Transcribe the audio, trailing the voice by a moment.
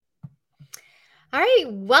All right,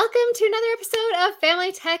 welcome to another episode of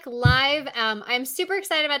Family Tech Live. I'm super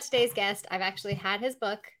excited about today's guest. I've actually had his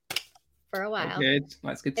book for a while. Good.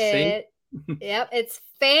 That's good to see. Yep, it's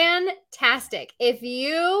fantastic. If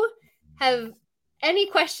you have any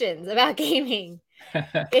questions about gaming,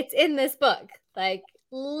 it's in this book. Like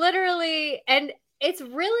literally, and it's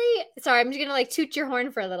really sorry, I'm just gonna like toot your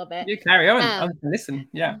horn for a little bit. You carry on. I'll listen.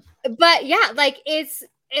 Yeah. But yeah, like it's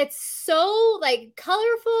so like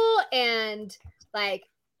colorful and like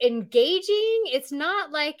engaging. It's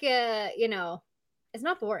not like it's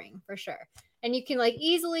not boring for sure. And you can like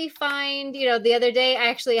easily find, the other day I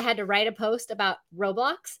actually had to write a post about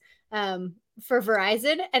Roblox for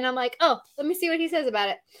Verizon, and I'm like, oh, let me see what he says about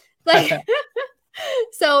it. Like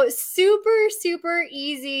so super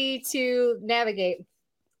easy to navigate.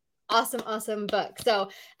 Awesome book. So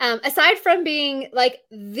aside from being like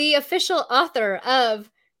the official author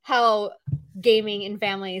of how gaming and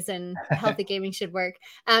families and healthy gaming should work,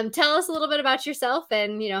 tell us a little bit about yourself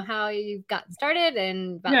and how you got started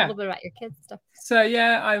and a little bit about your kids and stuff. So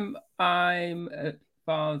yeah, I'm a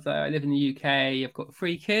father. I live in the UK. I've got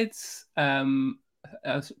 3 kids. I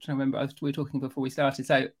was trying to remember, we were talking before we started.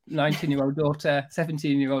 So 19-year-old daughter,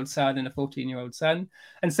 17-year-old son, and a 14-year-old son.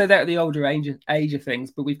 And so they're at the older age of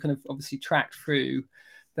things, but we've kind of obviously tracked through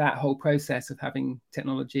that whole process of having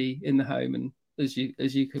technology in the home. And as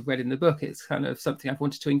you could read in the book, it's kind of something I've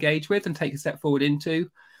wanted to engage with and take a step forward into.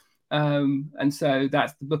 And so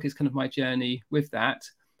the book is kind of my journey with that.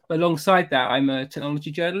 But alongside that, I'm a technology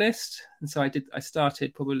journalist. And so I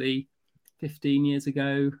started probably 15 years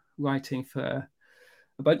ago writing for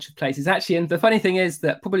a bunch of places actually, and the funny thing is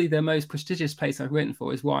that probably the most prestigious place I've written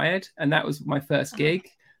for is Wired, and that was my first gig.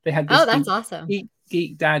 They had this that's awesome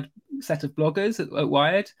geek dad set of bloggers at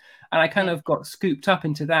Wired, and I kind of got scooped up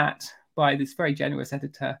into that by this very generous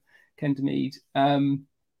editor, Ken DeMead. And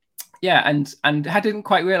hadn't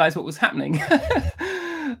quite realized what was happening.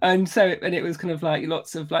 And it was kind of like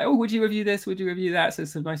lots of like, oh, would you review this? Would you review that? So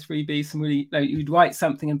some nice freebies, some really, like, you'd write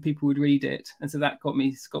something and people would read it. And so that got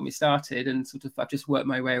me started, and sort of I've just worked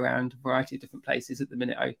my way around a variety of different places. At the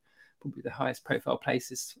minute, probably the highest profile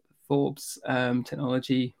place is Forbes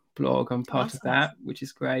technology blog. I'm part of that, which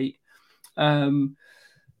is great. And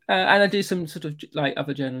I do some sort of like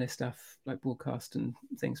other journalist stuff, like broadcast and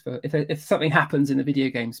things. For if something happens in the video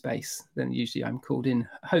game space, then usually I'm called in,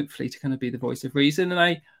 hopefully, to kind of be the voice of reason. And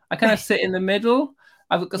I kind of sit in the middle.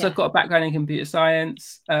 I've got a background in computer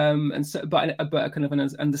science, and so but a kind of an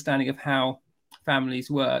understanding of how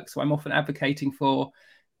families work. So I'm often advocating for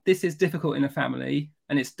this is difficult in a family,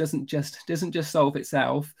 and it doesn't just solve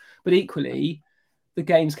itself, but equally, the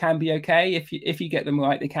games can be okay if you get them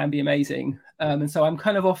right. They can be amazing, and so I'm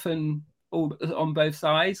kind of often all on both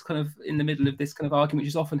sides, kind of in the middle of this kind of argument, which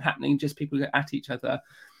is often happening. Just people at each other,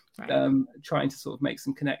 trying to sort of make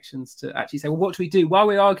some connections to actually say, well, what do we do while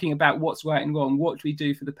we're arguing about what's right and wrong? What do we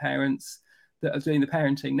do for the parents that are doing the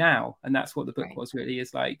parenting now? And that's what the book was really,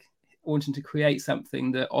 is like wanting to create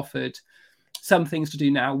something that offered some things to do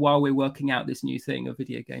now while we're working out this new thing of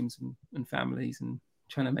video games and families and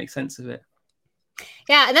trying to make sense of it.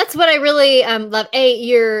 Yeah, and that's what I really love.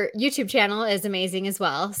 Your YouTube channel is amazing as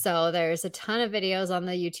well. So there's a ton of videos on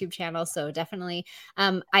the YouTube channel. So definitely,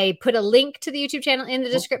 I put a link to the YouTube channel in the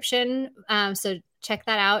description. So check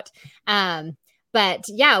that out. But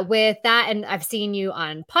yeah, with that, and I've seen you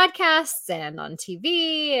on podcasts and on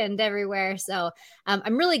TV and everywhere. So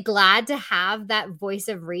I'm really glad to have that voice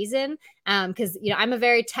of reason, because, I'm a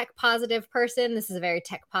very tech positive person. This is a very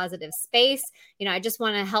tech positive space. I just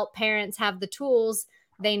want to help parents have the tools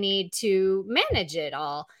they need to manage it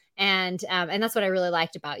all. And that's what I really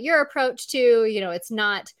liked about your approach too. It's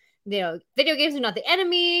not, video games are not the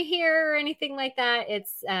enemy here or anything like that.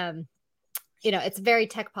 It's, it's very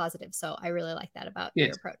tech positive. So I really like that about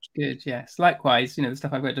your approach. Good. Yes. Likewise, the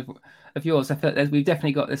stuff I've read of yours, I feel like we've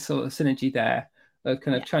definitely got this sort of synergy there of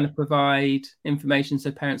kind of trying to provide information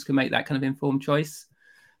so parents can make that kind of informed choice.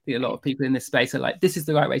 I think a lot of people in this space are like, this is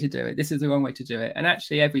the right way to do it. This is the wrong way to do it. And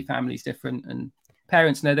actually every family is different, and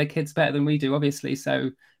parents know their kids better than we do, obviously.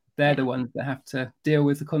 So they're the ones that have to deal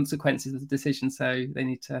with the consequences of the decision. So they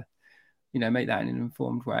need to, make that in an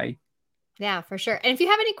informed way. Yeah, for sure. And if you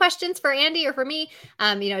have any questions for Andy or for me,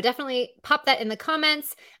 definitely pop that in the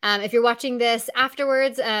comments. If you're watching this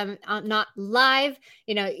afterwards, not live,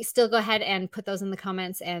 still go ahead and put those in the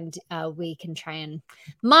comments, and we can try and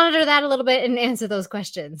monitor that a little bit and answer those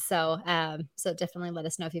questions. So definitely let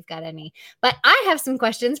us know if you've got any. But I have some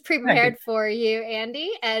questions prepared for you, Andy.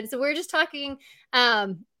 And so we're just talking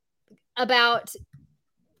about,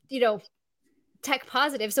 tech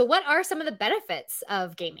positive. So what are some of the benefits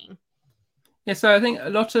of gaming? Yeah, so I think a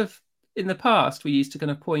lot of in the past we used to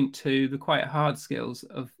kind of point to the quite hard skills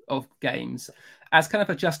of games as kind of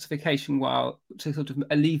a justification while to sort of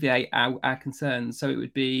alleviate our concerns. So it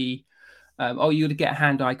would be, oh, you'd get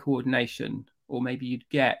hand-eye coordination, or maybe you'd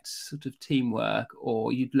get sort of teamwork,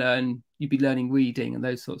 or you'd be learning reading and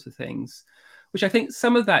those sorts of things, which I think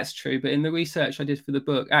some of that's true. But in the research I did for the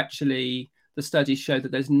book, actually, the studies show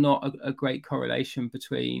that there's not a great correlation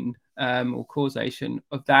between or causation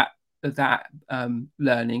of that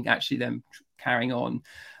learning actually then carrying on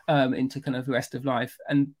into kind of the rest of life.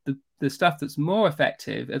 And the stuff that's more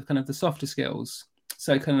effective are kind of the softer skills.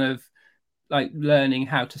 So kind of like learning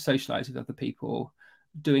how to socialize with other people,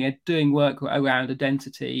 doing work around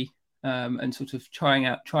identity, and sort of trying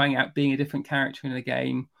out being a different character in a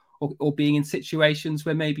game, or being in situations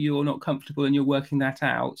where maybe you're not comfortable and you're working that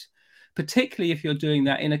out, particularly if you're doing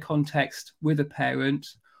that in a context with a parent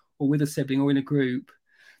or with a sibling or in a group.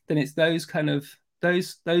 Then it's those kind of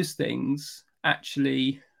those things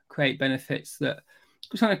actually create benefits that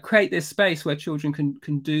kind of create this space where children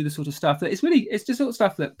can do the sort of stuff that it's just sort of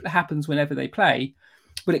stuff that happens whenever they play,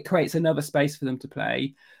 but it creates another space for them to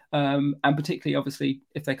play. And particularly, obviously,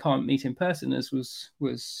 if they can't meet in person, as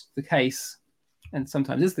was the case, and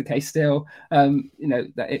sometimes is the case still,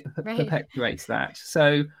 that it perpetuates that.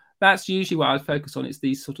 So that's usually what I would focus on. It's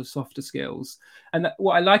these sort of softer skills. And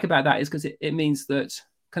what I like about that is because it means that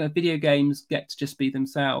kind of video games get to just be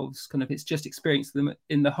themselves. Kind of it's just experience them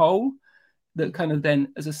in the whole, that kind of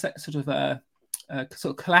then as a sort of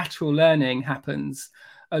collateral learning happens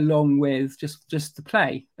along with just the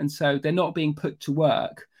play. And so they're not being put to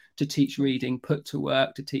work to teach reading, put to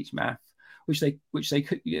work to teach math, which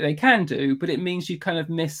they can do, but it means you kind of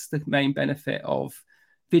miss the main benefit of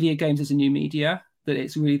video games as a new media, that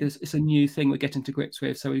it's a new thing we're getting to grips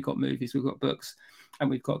with. So we've got movies, we've got books, and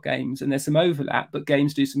we've got games, and there's some overlap, but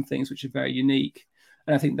games do some things which are very unique.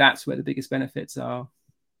 And I think that's where the biggest benefits are.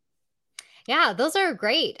 Yeah, those are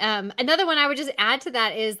great. Another one I would just add to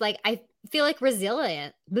that is like, I feel like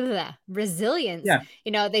resilience.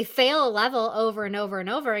 Yeah. They fail a level over and over and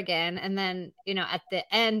over again. And then, at the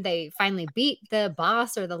end, they finally beat the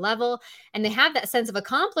boss or the level, and they have that sense of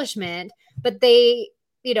accomplishment, but they,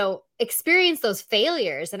 experience those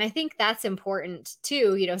failures. And I think that's important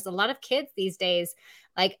too. So a lot of kids these days,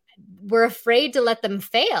 like, we're afraid to let them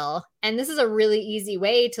fail. And this is a really easy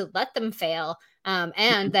way to let them fail,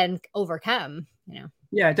 and then overcome,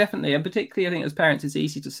 Yeah, definitely. And particularly, I think as parents, it's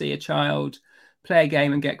easy to see a child play a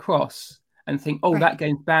game and get cross and think, oh, that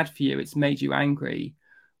game's bad for you, it's made you angry,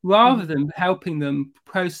 rather than helping them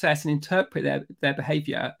process and interpret their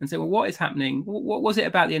behavior and say, well, what is happening? What was it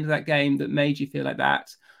about the end of that game that made you feel like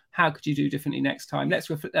that? How could you do differently next time?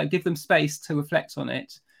 Let's give them space to reflect on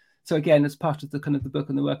it. So again, as part of the kind of the book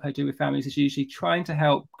and the work I do with families, is usually trying to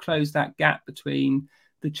help close that gap between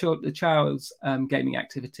the child's gaming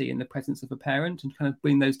activity and the presence of a parent, and kind of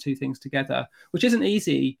bring those two things together, which isn't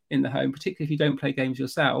easy in the home, particularly if you don't play games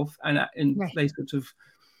yourself. And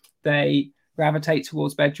they gravitate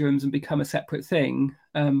towards bedrooms and become a separate thing.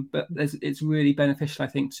 But it's really beneficial, I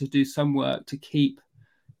think, to do some work to keep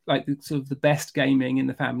like the best gaming in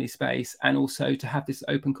the family space, and also to have this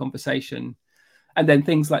open conversation. And then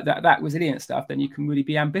things like that resilient stuff, then you can really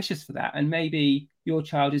be ambitious for that. And maybe your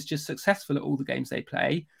child is just successful at all the games they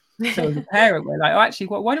play. So as a parent, we're like, oh, actually,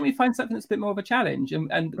 why don't we find something that's a bit more of a challenge?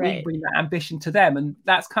 And we bring that ambition to them. And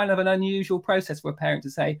that's kind of an unusual process for a parent to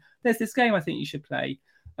say, there's this game I think you should play.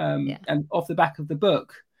 And off the back of the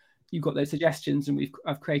book, you've got those suggestions, and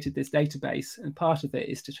I've created this database. And part of it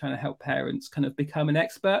is to try to help parents kind of become an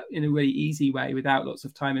expert in a really easy way without lots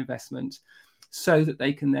of time investment, so that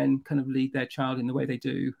they can then kind of lead their child in the way they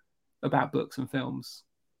do about books and films.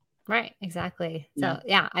 Right, exactly. So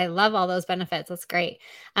yeah, I love all those benefits. That's great.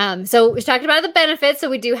 So we talked about the benefits, so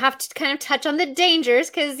we do have to kind of touch on the dangers,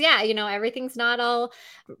 because everything's not all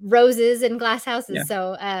roses and glass houses. Yeah.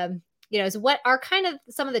 So so what are kind of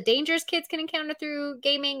some of the dangers kids can encounter through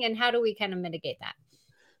gaming, and how do we kind of mitigate that?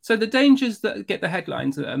 So the dangers that get the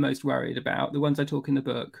headlines that are most worried about, the ones I talk in the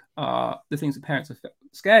book, are the things that parents are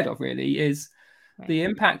scared of, really, is the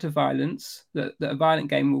impact of violence, that a violent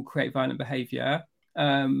game will create violent behavior,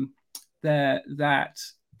 that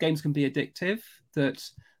games can be addictive, that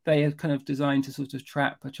they are kind of designed to sort of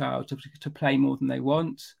trap a child to play more than they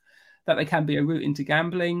want, that they can be a route into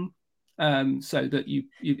gambling, so that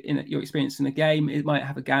your experience in a game, it might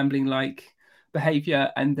have a gambling-like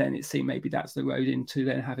behavior, and then maybe that's the road into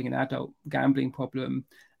then having an adult gambling problem.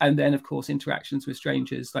 And then, of course, interactions with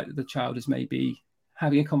strangers, like the child is maybe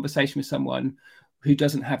having a conversation with someone who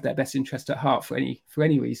doesn't have their best interest at heart for any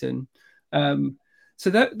reason.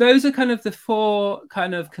 So those are kind of the four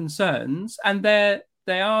kind of concerns, and they're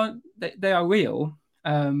they are real,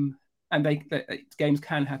 and games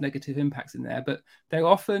can have negative impacts in there, but they're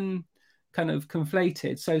often kind of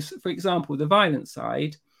conflated. So, for example, the violent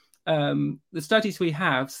side, the studies we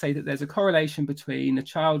have say that there's a correlation between a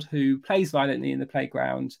child who plays violently in the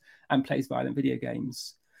playground and plays violent video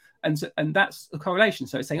games. And that's a correlation.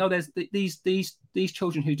 So it's saying, oh, there's these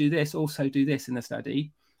children who do this also do this in the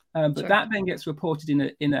study, but sure. That then gets reported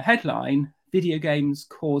in a headline: video games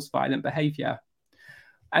cause violent behaviour.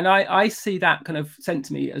 And I see that kind of sent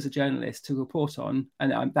to me as a journalist to report on,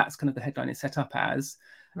 and that's kind of the headline it's set up as.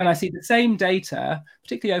 Right. And I see the same data,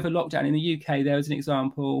 particularly over lockdown in the UK. There was an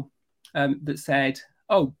example that said,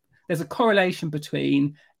 oh, there's a correlation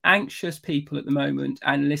between anxious people at the moment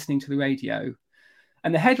and listening to the radio.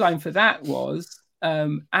 And the headline for that was,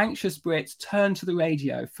 anxious Brits turn to the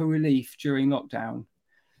radio for relief during lockdown.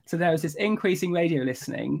 So there was this increasing radio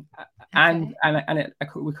listening, and it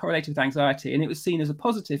correlated with anxiety, and it was seen as a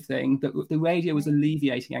positive thing that the radio was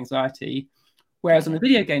alleviating anxiety. Whereas on the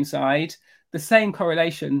video game side, the same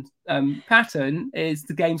correlation pattern is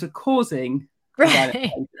the games are causing violent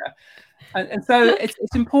behavior. And so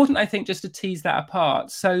it's important, I think, just to tease that apart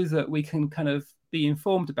so that we can kind of be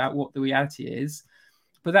informed about what the reality is.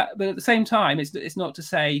 But at the same time, it's not to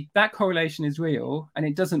say that correlation is real, and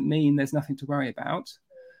it doesn't mean there's nothing to worry about.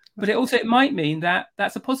 But it might mean that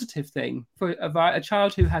that's a positive thing for a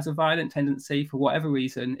child who has a violent tendency for whatever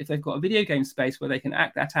reason. If they've got a video game space where they can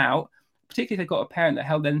act that out, particularly if they've got a parent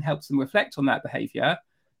that then helps them reflect on that behavior,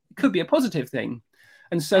 it could be a positive thing.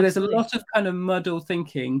 And so There's a lot of kind of muddled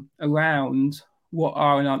thinking around what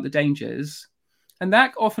are and aren't the dangers. And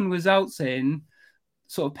that often results in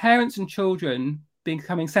sort of parents and children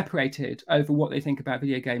becoming separated over what they think about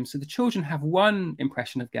video games. So the children have one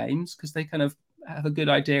impression of games because they kind of have a good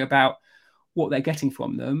idea about what they're getting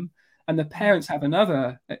from them. And the parents have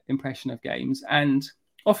another impression of games. And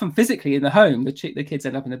often physically in the home, the kids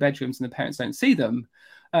end up in the bedrooms and the parents don't see them.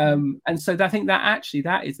 And so I think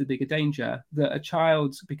that is the bigger danger, that a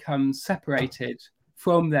child becomes separated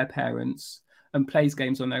from their parents and plays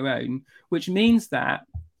games on their own, which means that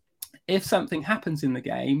if something happens in the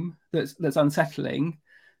game that's unsettling,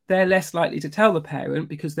 they're less likely to tell the parent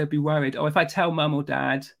because they'll be worried, oh, if I tell mum or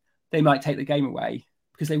dad, they might take the game away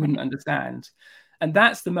because they wouldn't understand. And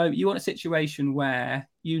that's the moment you want a situation where,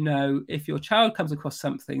 if your child comes across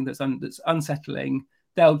something that's unsettling,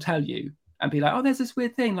 they'll tell you and be like, oh, there's this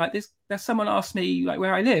weird thing like this. There's someone asked me like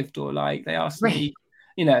where I lived, or like they asked me,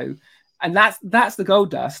 and that's the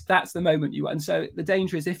gold dust. That's the moment you want. And so the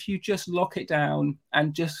danger is if you just lock it down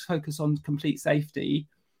and just focus on complete safety,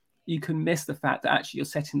 you can miss the fact that actually you're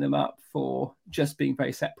setting them up for just being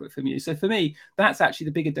very separate from you. So for me, that's actually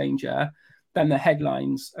the bigger danger than the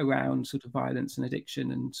headlines around sort of violence and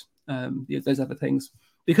addiction and those other things,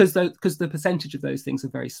 because the percentage of those things are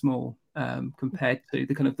very small compared to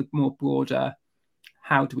the kind of the more broader,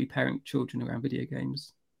 how do we parent children around video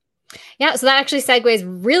games? Yeah, so that actually segues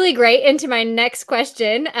really great into my next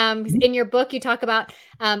question. In your book, you talk about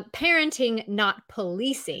parenting, not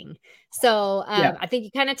policing. So I think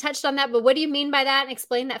you kind of touched on that, but what do you mean by that? And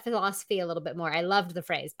explain that philosophy a little bit more. I loved the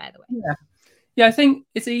phrase, by the way. Yeah, I think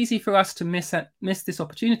it's easy for us to miss this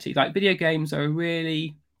opportunity. Like video games are a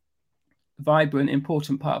really vibrant,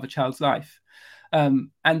 important part of a child's life. And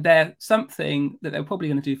they're something that they're probably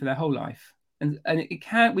going to do for their whole life. And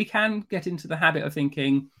we can get into the habit of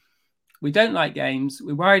thinking, we don't like games,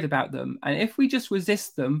 we're worried about them. And if we just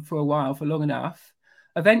resist them for a while, for long enough,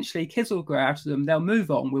 eventually kids will grow out of them, they'll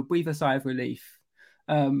move on, we'll breathe a sigh of relief.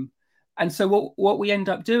 And so what we end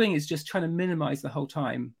up doing is just trying to minimize the whole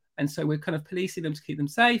time. And so we're kind of policing them to keep them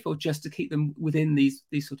safe, or just to keep them within these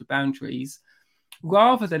sort of boundaries,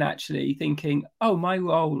 rather than actually thinking, oh, my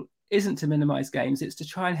role isn't to minimize games, it's to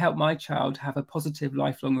try and help my child have a positive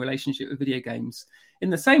lifelong relationship with video games, in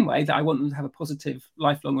the same way that I want them to have a positive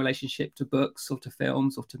lifelong relationship to books or to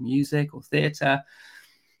films or to music or theatre,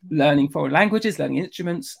 learning foreign languages, learning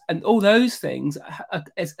instruments, and all those things.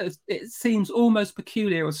 It seems almost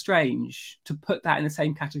peculiar or strange to put that in the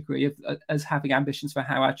same category as having ambitions for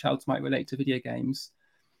how our child might relate to video games.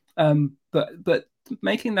 But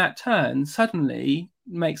making that turn suddenly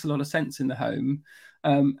makes a lot of sense in the home,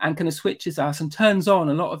 and kind of switches us and turns on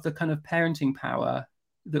a lot of the kind of parenting power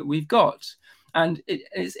that we've got. And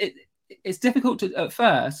it's difficult at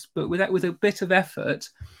first, but with a bit of effort,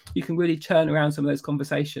 you can really turn around some of those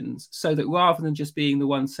conversations, so that rather than just being the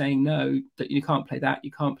one saying no, that you can't play that,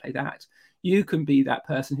 you can be that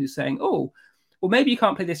person who's saying, oh, well, maybe you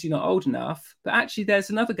can't play this, you're not old enough, but actually there's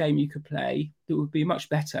another game you could play that would be much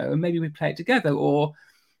better, and maybe we play it together. Or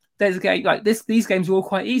there's a game like this. These games are all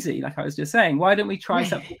quite easy. Like I was just saying, why don't we try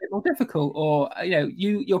something a bit more difficult? Or,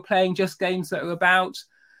 you're playing just games that are about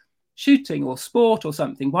shooting or sport or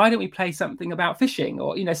something. Why don't we play something about fishing?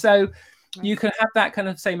 Or, so you can have that kind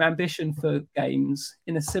of same ambition for games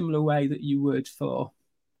in a similar way that you would for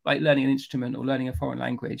like learning an instrument or learning a foreign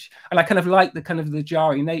language. And I kind of like the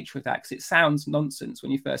jarring nature of that, because it sounds nonsense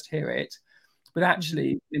when you first hear it. But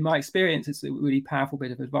actually, in my experience, it's a really powerful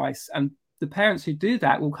bit of advice. And the parents who do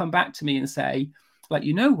that will come back to me and say, like,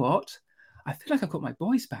 you know what? I feel like I've got my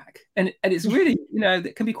boys back. And it's really,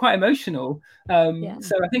 it can be quite emotional.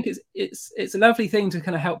 So I think it's a lovely thing to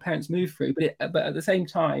kind of help parents move through. But at the same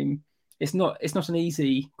time, it's not an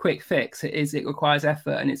easy, quick fix. It requires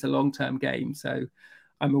effort, and it's a long-term game. So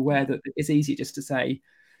I'm aware that it's easy just to say,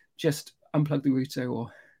 just unplug the router, or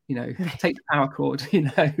take the power cord,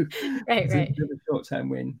 right. A short-term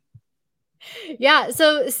win. Yeah.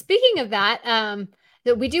 So speaking of that,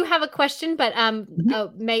 we do have a question, but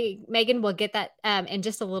Megan will get that in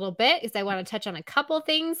just a little bit, because I want to touch on a couple of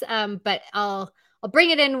things. But I'll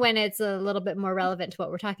bring it in when it's a little bit more relevant to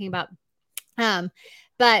what we're talking about.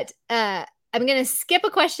 But I'm going to skip a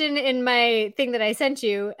question in my thing that I sent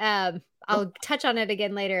you. I'll touch on it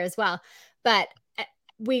again later as well. But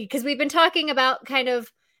because we've been talking about kind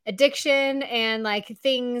of addiction and like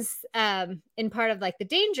things in part of like the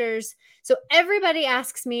dangers. So everybody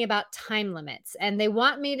asks me about time limits, and they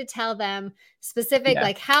want me to tell them specific,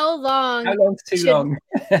 like how long's too long.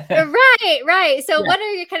 Right. So what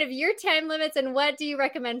are your time limits, and what do you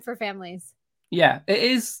recommend for families? Yeah,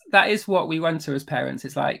 that is what we run to as parents.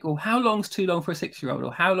 It's like, well, how long's too long for a 6-year-old,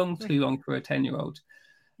 or how long's too long for a 10-year-old?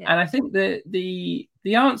 And I think the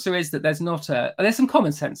answer is that there's some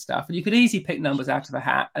common sense stuff, and you could easily pick numbers out of a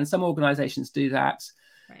hat, and some organizations do that.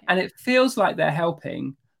 And it feels like they're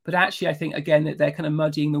helping, but actually I think, again, that they're kind of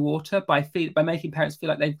muddying the water by making parents feel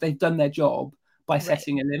like they've done their job by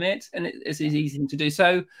setting a limit, and it's an easy thing to do.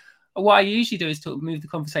 So what I usually do is to move the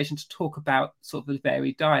conversation to talk about sort of a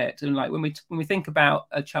varied diet. And like when we think about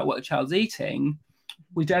what a child's eating,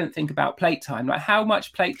 we don't think about plate time. Like, how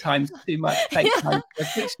much plate time is too much plate time for a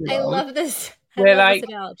 6-year-old? I love this. We're like,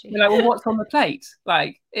 well, what's on the plate?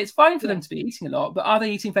 Like, it's fine for them to be eating a lot, but are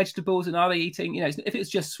they eating vegetables, and are they eating, if it's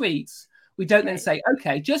just sweets, we don't then say,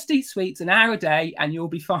 okay, just eat sweets an hour a day and you'll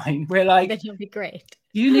be fine. We're like, then you'll be great.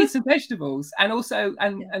 You need some vegetables. And also,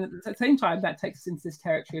 and at the same time, that takes us into this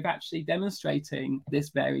territory of actually demonstrating this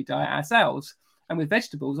varied diet ourselves. And with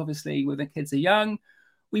vegetables, obviously, when the kids are young,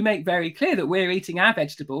 we make very clear that we're eating our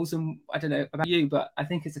vegetables. And I don't know about you, but I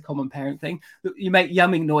think it's a common parent thing. You make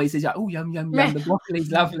yumming noises, like, oh, yum, yum, yum, the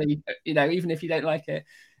broccoli's lovely, even if you don't like it,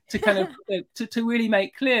 to kind of to really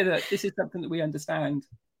make clear that this is something that we understand.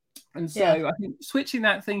 And so I think switching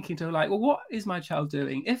that thinking to like, well, what is my child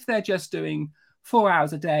doing? If they're just doing 4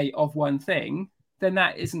 hours a day of one thing, then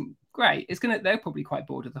that isn't great. They're probably quite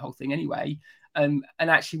bored of the whole thing anyway, and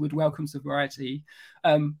actually would welcome some variety.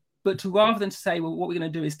 But rather than to say, well, what we're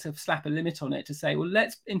going to do is to slap a limit on it, to say, well,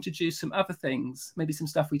 let's introduce some other things, maybe some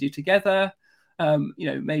stuff we do together,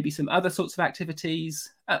 maybe some other sorts of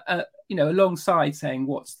activities, alongside saying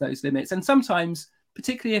what's those limits. And sometimes,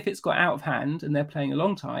 particularly if it's got out of hand and they're playing a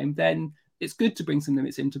long time, then it's good to bring some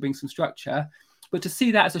limits in, to bring some structure, but to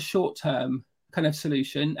see that as a short-term kind of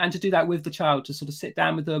solution, and to do that with the child, to sort of sit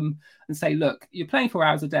down with them and say, look, you're playing 4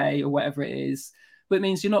 hours a day or whatever it is, but it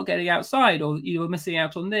means you're not getting outside, or you're missing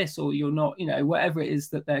out on this, or you're not, whatever it is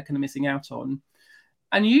that they're kind of missing out on.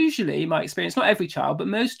 And usually, my experience, not every child, but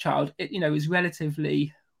most child, is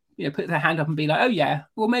relatively, put their hand up and be like, oh yeah,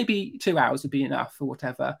 well, maybe 2 hours would be enough or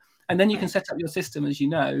whatever. And then you can set up your system, as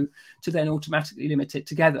to then automatically limit it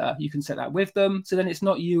together. You can set that with them. So then it's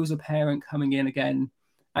not you as a parent coming in again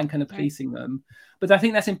and kind of policing them. But I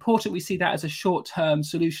think that's important. We see that as a short-term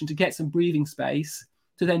solution to get some breathing space,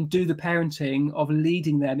 to then do the parenting of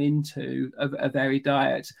leading them into a varied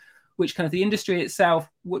diet, which kind of the industry itself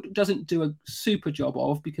doesn't do a super job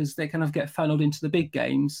of, because they kind of get funneled into the big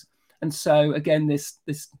games. And so again, this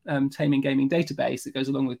Taming Gaming database that goes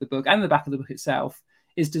along with the book and the back of the book itself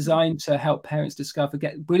is designed to help parents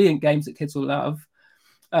get brilliant games that kids will love,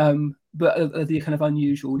 but the kind of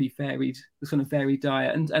unusually varied, the kind of varied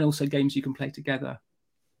diet, and also games you can play together.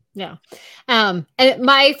 Yeah. And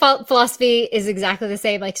my philosophy is exactly the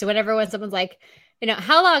same. Like, so when someone's like,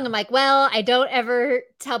 how long, I'm like, well, I don't ever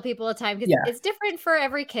tell people a time, because it's different for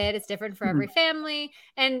every kid. It's different for every family.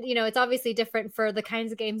 And, it's obviously different for the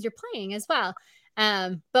kinds of games you're playing as well.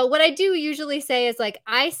 But what I do usually say is, like,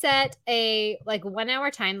 I set a 1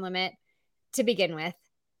 hour time limit to begin with.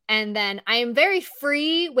 And then I am very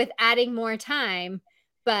free with adding more time,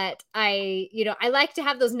 but I like to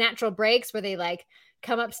have those natural breaks where they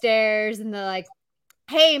come upstairs and they're like,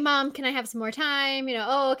 hey mom, can I have some more time?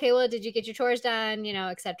 Oh, okay, well, did you get your chores done?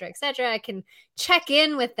 Et cetera, et cetera. I can check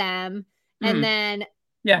in with them and then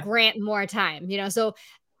grant more time, so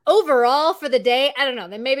overall for the day, I don't know,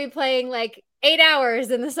 they may be playing like 8 hours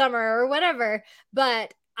in the summer or whatever,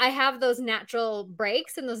 but I have those natural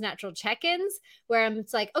breaks and those natural check-ins where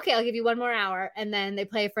it's like, okay, I'll give you 1 more hour, and then they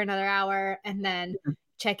play for another hour and then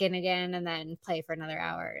check in again and then play for another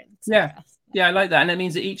hour. Yeah, I like that. And it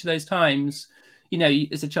means that each of those times,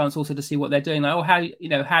 it's a chance also to see what they're doing. Like,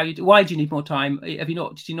 oh, why do you need more time? Did you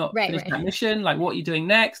not finish that mission? Like, what are you doing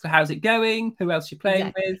next? How's it going? Who else are you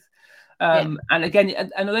playing with? And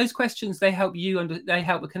again, and those questions, they help they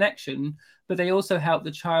help the connection, but they also help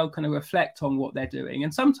the child kind of reflect on what they're doing.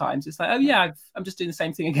 And sometimes it's like, oh yeah, I'm just doing the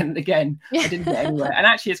same thing again and again. I didn't get anywhere. And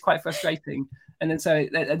actually it's quite frustrating. And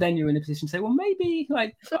then you're in a position to say, well, maybe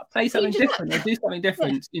like play something different or do something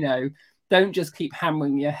different. Don't just keep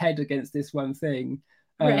hammering your head against this one thing.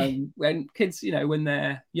 When kids, when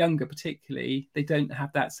they're younger, particularly, they don't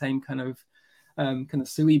have that same kind of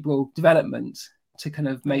cerebral development to kind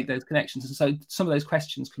of make those connections. And so some of those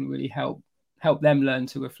questions can really help them learn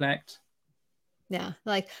to reflect. Yeah.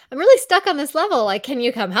 Like, I'm really stuck on this level. Like, can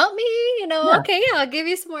you come help me? Okay, yeah, I'll give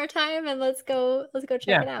you some more time and let's go check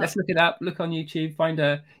it out. Let's look it up, look on YouTube, find how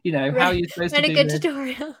are you supposed to do a good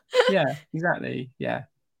tutorial. Yeah, exactly. Yeah.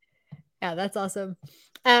 Yeah, that's awesome.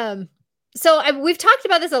 So we've talked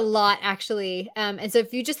about this a lot, actually. And so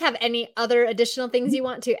if you just have any other additional things you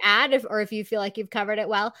want to add, or if you feel like you've covered it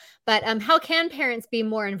well, but how can parents be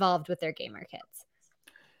more involved with their gamer kids?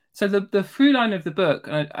 So the through line of the book,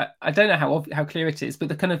 I don't know how clear it is, but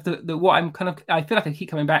the kind of what I feel like I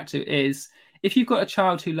keep coming back to is, if you've got a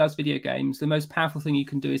child who loves video games, the most powerful thing you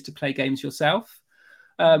can do is to play games yourself.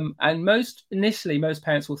 And most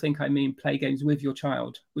parents will think I mean play games with your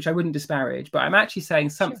child, which I wouldn't disparage, but I'm actually saying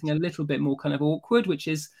something a little bit more kind of awkward, which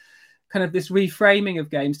is kind of this reframing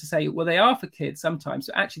of games to say, well, they are for kids sometimes.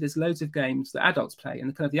 So actually there's loads of games that adults play, and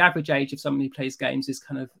the kind of the average age of someone who plays games is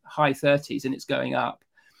kind of high 30s and it's going up.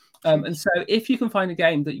 And so if you can find a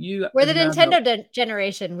game that we're the Nintendo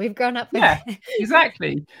generation, we've grown up with it.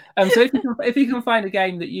 Exactly. So if you can find a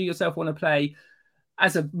game that you yourself want to play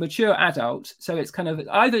as a mature adult, so it's kind of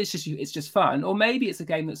either it's just fun, or maybe it's a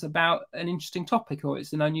game that's about an interesting topic, or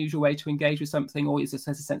it's an unusual way to engage with something, or it's a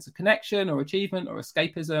sense of connection or achievement or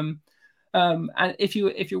escapism. And if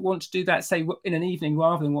you want to do that, say in an evening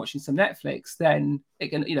rather than watching some Netflix, then it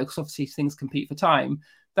can, because obviously things compete for time.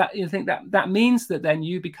 That I think that means that then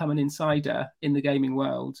you become an insider in the gaming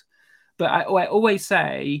world. But I always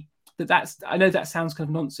say I know that sounds kind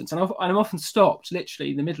of nonsense, and I'm often stopped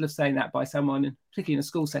literally in the middle of saying that by someone, particularly in a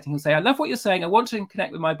school setting, who'll say, I love what you're saying, I want to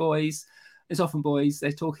connect with my boys. It's often boys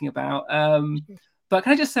they're talking about. But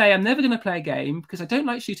can I just say, I'm never going to play a game because I don't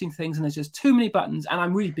like shooting things and there's just too many buttons and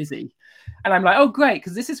I'm really busy. And I'm like, oh, great,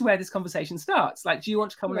 because this is where this conversation starts. Like, do you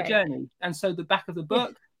want to come on a journey? And so the back of the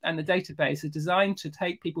book and the database are designed to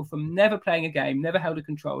take people from never playing a game, never held a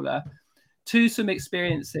controller, to some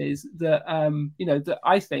experiences that, that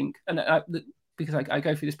I think, and because I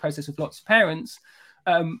go through this process with lots of parents,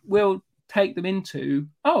 will take them into,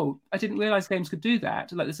 oh, I didn't realize games could do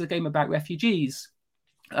that. Like, there's a game about refugees,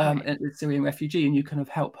 a Syrian refugee, and you kind of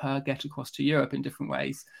help her get across to Europe in different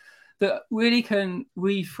ways that really can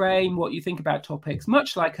reframe what you think about topics,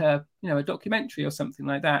 much like a documentary or something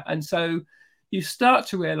like that. And so you start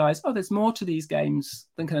to realize, oh, there's more to these games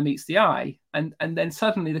than kind of meets the eye. And then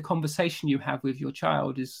suddenly the conversation you have with your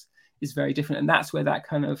child is very different. And that's where that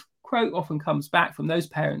kind of quote often comes back from those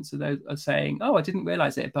parents who are saying, oh, I didn't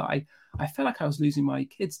realize it, but I felt like I was losing my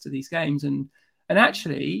kids to these games. And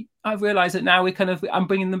actually, I've realized that now I'm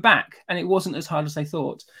bringing them back, and it wasn't as hard as I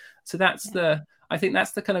thought. So I think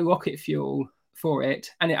that's the kind of rocket fuel for it.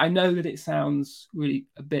 And I know that it sounds really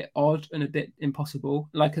a bit odd and a bit impossible,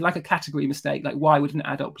 like a category mistake, like why would an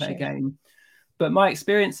adult play a game? But my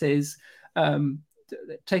experience is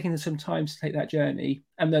taking some time to take that journey.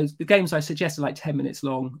 And the games I suggest are like 10 minutes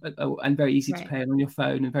long and very easy to play on your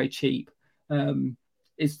phone and very cheap.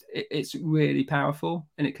 It's really powerful,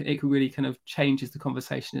 and it can really kind of changes the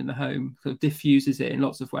conversation in the home, sort of diffuses it in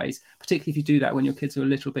lots of ways, particularly if you do that when your kids are a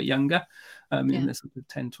little bit younger, in the sort of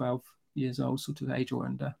 10, 12 years old sort of age or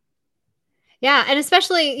under. Yeah. And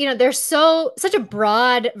especially, there's such a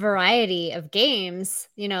broad variety of games,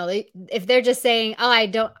 if they're just saying, oh, I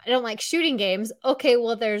don't like shooting games. Okay,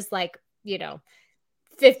 well, there's like,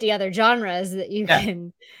 50 other genres that you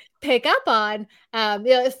can pick up on.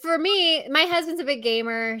 For me, my husband's a big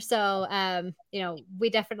gamer, so we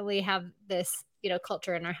definitely have this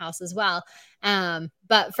culture in our house as well.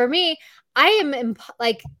 But for me, I am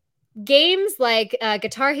games like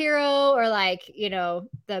Guitar Hero or like, you know,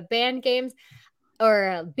 the band games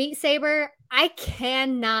or Beat Saber, I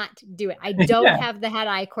cannot do it. I don't Yeah. have the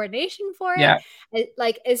hand-eye coordination for Yeah. it.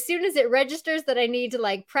 Like as soon as it registers that I need to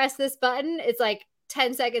like press this button, it's like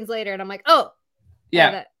 10 seconds later and I'm like, oh,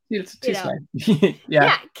 Yeah. and, Too know, slow.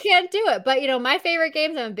 yeah, can't do it. But you know, my favorite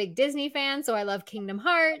games, I'm a big Disney fan, so I love Kingdom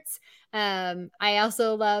Hearts. I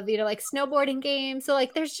also love, you know, like snowboarding games. So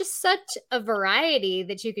like there's just such a variety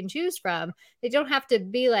that you can choose from. They don't have to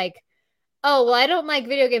be like, oh, well, I don't like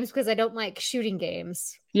video games because I don't like shooting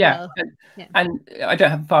games. Yeah. Well, yeah. And I don't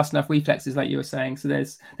have fast enough reflexes like you were saying. So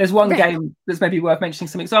there's one game that's maybe worth mentioning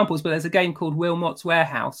some examples, but there's a game called Wilmot's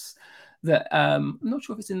Warehouse that I'm not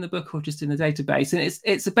sure if it's in the book or just in the database. And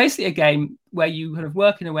it's basically a game where you kind of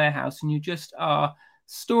work in a warehouse and you just are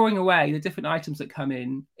storing away the different items that come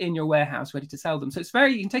in your warehouse ready to sell them. So it's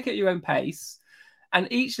you can take it at your own pace, and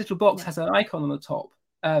each little box has an icon on the top.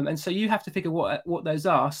 And so you have to figure what those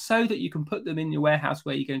are so that you can put them in your warehouse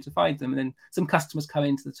where you're going to find them. And then some customers come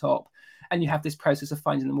into the top and you have this process of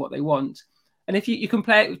finding them what they want. And if you can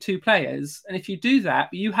play it with 2 players, and if you do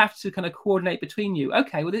that, you have to kind of coordinate between you.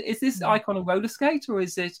 Okay, well, is this icon a roller skate or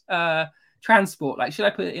is it transport? Like, should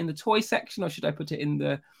I put it in the toy section or should I put it in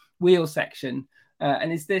the wheel section?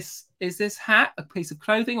 And is this hat a piece of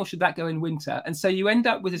clothing or should that go in winter? And so you end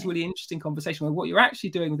up with this really interesting conversation where what you're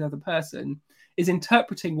actually doing with the other person is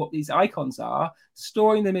interpreting what these icons are,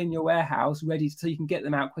 storing them in your warehouse ready so you can get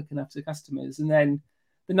them out quick enough to customers. And then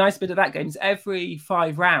the nice bit of that game is every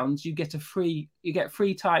 5 rounds you get free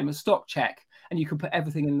time, a stock check, and you can put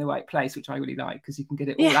everything in the right place, which I really like because you can get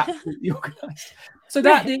it all absolutely organized. So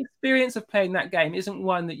that the experience of playing that game isn't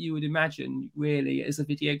one that you would imagine really as a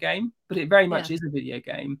video game, but it very much is a video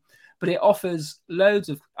game. But it offers loads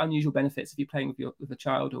of unusual benefits if you're playing with a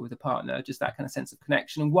child or with a partner, just that kind of sense of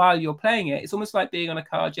connection. And while you're playing it, it's almost like being on a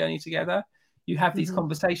car journey together. You have these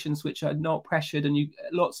conversations which are not pressured, and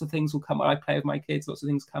lots of things will come. I play with my kids, lots of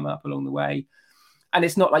things come up along the way. And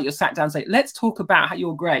it's not like you're sat down and say, let's talk about how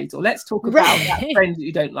your grades, or let's talk about that friend that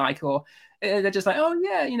you don't like, or they're just like, oh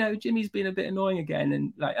yeah, you know, Jimmy's been a bit annoying again.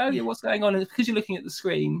 And like, oh yeah, what's going on? And because you're looking at the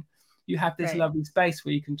screen, you have this lovely space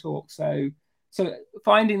where you can talk. So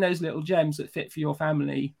finding those little gems that fit for your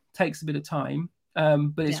family takes a bit of time,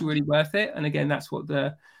 but it's really worth it. And again, that's what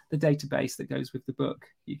the database that goes with the book.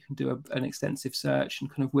 You can do an extensive search and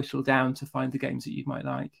kind of whittle down to find the games that you might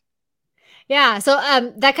like. Yeah. So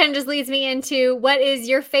that kind of just leads me into, what is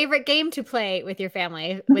your favorite game to play with your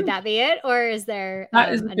family? Would that be it? Or is there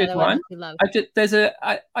another one that you love?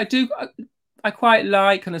 I quite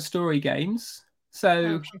like kind of story games.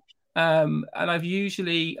 So and I've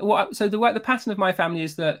usually the pattern of my family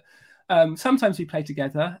is that sometimes we play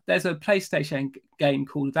together. There's a PlayStation game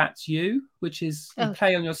called That's You, which is you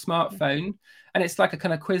play on your smartphone, and it's like a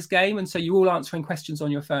kind of quiz game. And so you're all answering questions on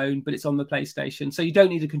your phone, but it's on the PlayStation. So you don't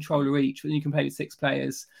need a controller each, and you can play with 6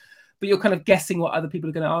 players. But you're kind of guessing what other people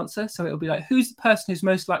are going to answer. So it'll be like, who's the person who's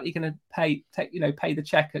most likely going to pay the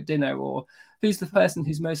check at dinner, or who's the person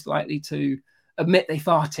who's most likely to admit they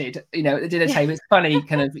farted, you know, at the dinner table. It's funny,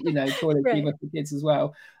 kind of, you know, toilet humor for kids as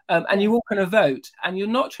well. And you all kind of vote, and you're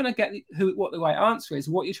not trying to get what the right answer is.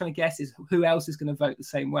 What you're trying to guess is who else is going to vote the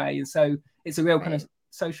same way. And so it's a real kind of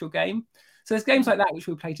social game. So there's games like that which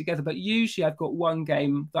we'll play together. But usually I've got one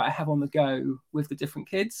game that I have on the go with the different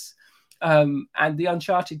kids. And the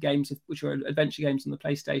Uncharted games, which are adventure games on the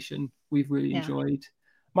PlayStation, we've really enjoyed.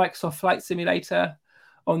 Microsoft Flight Simulator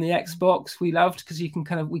on the Xbox, we loved, because you can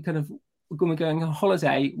when we're going on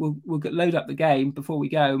holiday, we'll load up the game before we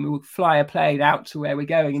go, and we'll fly a plane out to where we're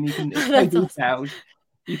going, and you can it's so detailed.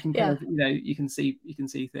 You can kind of, you know, you can see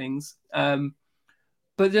things.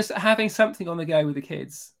 But just having something on the go with the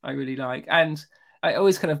kids, I really like. And it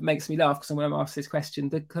always kind of makes me laugh, because when I'm asked this question,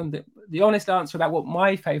 the honest answer about what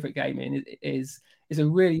my favorite game is a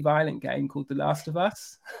really violent game called The Last of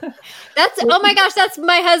Us. Oh my gosh, that's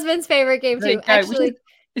my husband's favorite game too. Actually,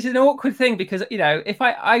 it's an awkward thing, because, you know, if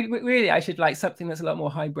I should like something that's a lot more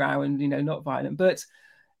highbrow and, you know, not violent, but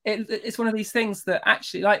it's one of these things that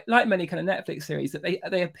actually, like many kind of Netflix series, that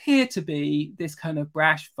they appear to be this kind of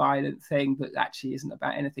brash, violent thing that actually isn't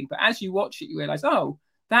about anything. But as you watch it, you realize, oh,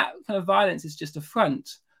 that kind of violence is just a front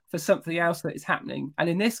for something else that is happening. And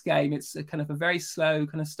in this game, it's a kind of a very slow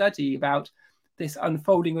kind of study about this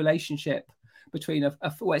unfolding relationship between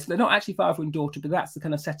they're not actually father and daughter, but that's the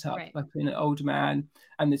kind of setup between an older man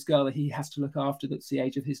and this girl that he has to look after, that's the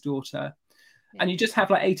age of his daughter. And you just have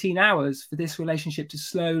like 18 hours for this relationship to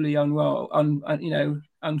slowly unfurl, and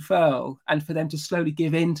for them to slowly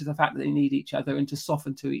give in to the fact that they need each other and to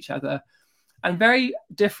soften to each other. And very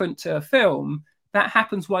different to a film, that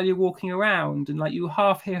happens while you're walking around, and like you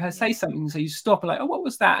half hear her say something, so you stop and like, oh, what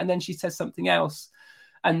was that? And then she says something else,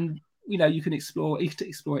 and you can explore it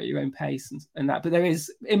at your own pace and that. But there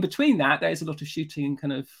is, in between that, there is a lot of shooting and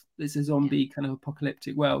kind of, this is a zombie kind of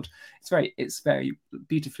apocalyptic world. It's very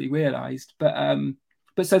beautifully realized. But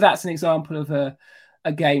so that's an example of a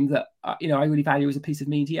game that I really value as a piece of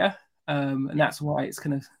media, and that's why it's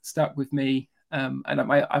kind of stuck with me. And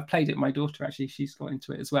I've played it with my daughter, actually. She's got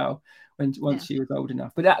into it as well once she was old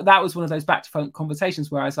enough. But that was one of those back to front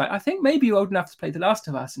conversations where I was like, I think maybe you're old enough to play The Last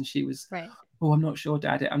of Us. And she was, oh, I'm not sure,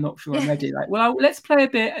 Dad. I'm not sure I'm ready. Like, well, let's play a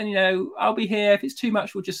bit, and I'll be here. If it's too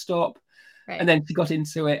much, we'll just stop. And then she got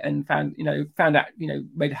into it and found out,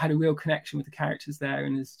 had a real connection with the characters there,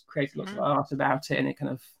 and has created lots of art about it. And it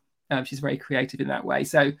kind of, she's very creative in that way.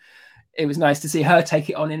 So it was nice to see her take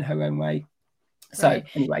it on in her own way. So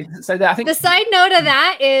anyway, so that, I think the side note of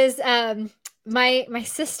that is my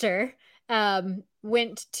sister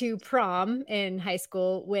went to prom in high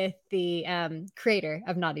school with the creator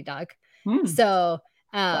of Naughty Dog. So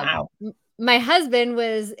my husband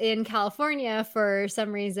was in California for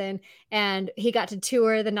some reason, and he got to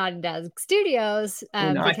tour the Naughty Dog studios.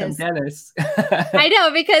 Because I'm jealous. I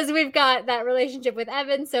know, because we've got that relationship with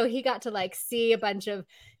Evan, so he got to like see a bunch of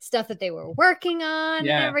stuff that they were working on and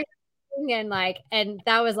everything. And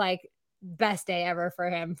that was like best day ever for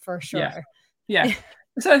him, for sure. Yeah.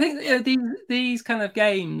 So I think these kind of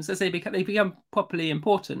games, as they become properly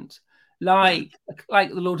important, like the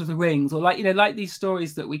Lord of the Rings, or like these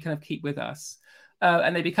stories that we kind of keep with us,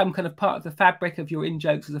 and they become kind of part of the fabric of your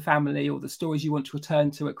in-jokes as a family, or the stories you want to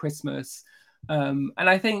return to at Christmas. And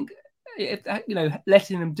I think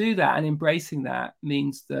letting them do that and embracing that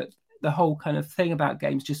means that the whole kind of thing about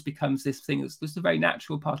games just becomes this thing that's a very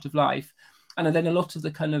natural part of life. And then a lot of the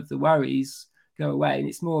kind of the worries go away, and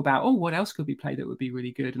it's more about, oh, what else could we play that would be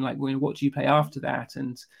really good? And like, what do you play after that?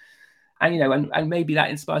 And maybe that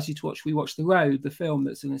inspires you to watch The Road, the film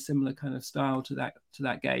that's in a similar kind of style to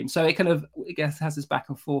that game. So it kind of, I guess, has this back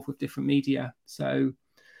and forth with different media. So,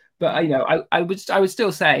 but I would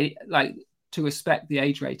still say, like, to respect the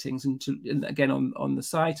age ratings, and again on the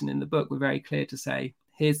site and in the book, we're very clear to say,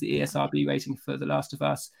 here's the ESRB rating for The Last of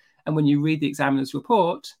Us. And when you read the examiner's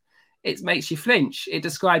report, it makes you flinch. It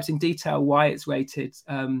describes in detail why it's rated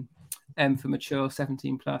M for mature,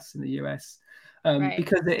 17 plus in the US,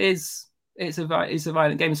 because it's a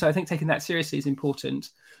violent game. So I think taking that seriously is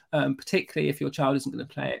important, particularly if your child isn't going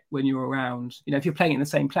to play it when you're around. If you're playing it in the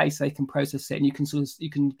same place, they can process it, and you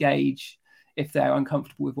can gauge if they're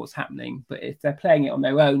uncomfortable with what's happening. But if they're playing it on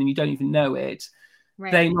their own and you don't even know it,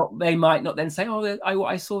 they might not then say, oh,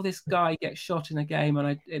 I saw this guy get shot in a game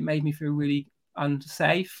and it made me feel really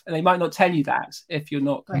unsafe. And they might not tell you that if you're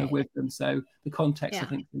not kind of with them. So the context, I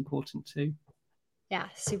think, is important too. Yeah,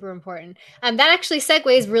 super important. That actually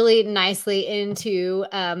segues really nicely into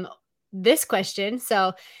this question.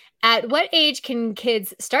 So at what age can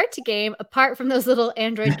kids start to game apart from those little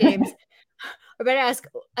Android games? Or better ask,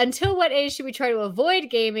 until what age should we try to avoid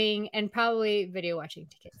gaming and probably video watching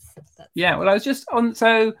to kids? Well, I was just on.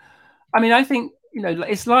 So, I mean, I think,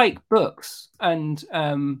 it's like books and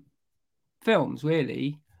films,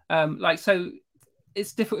 really. So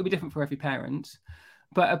it's different. It'll be different for every parent.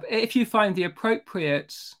 But if you find the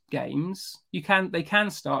appropriate games, they can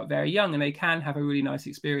start very young, and they can have a really nice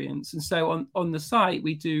experience. And so on the site,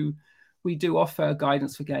 we do offer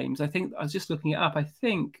guidance for games. I think I was just looking it up. I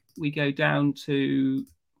think we go down to,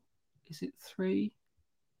 is it 3?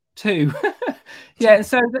 2. Yeah. And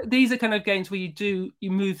so these are kind of games where you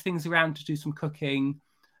move things around to do some cooking,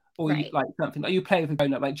 or you like something like you play with a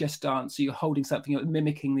grown up, like Just Dance. So you're holding something, you're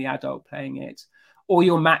mimicking the adult playing it, or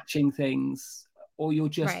you're matching things, or you're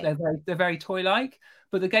just they're very toy like.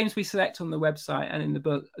 But the games we select on the website and in the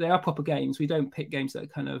book, they are proper games. We don't pick games that are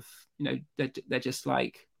kind of they're just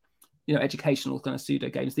like educational kind of pseudo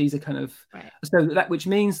games. These are kind of so that, which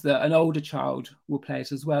means that an older child will play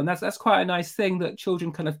it as well. And that's quite a nice thing, that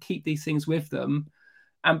children kind of keep these things with them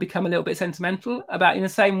and become a little bit sentimental about, in the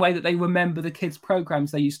same way that they remember the kids'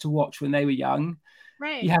 programs they used to watch when they were young.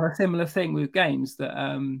 You have a similar thing with games that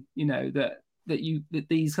some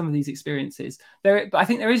of these experiences there. But I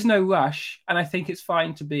think there is no rush, and I think it's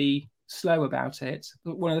fine to be slow about it.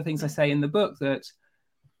 But one of the things I say in the book, that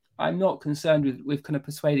I'm not concerned with kind of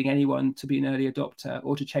persuading anyone to be an early adopter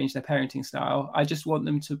or to change their parenting style. I just want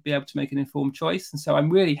them to be able to make an informed choice. And so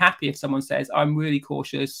I'm really happy if someone says, I'm really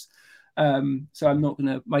cautious,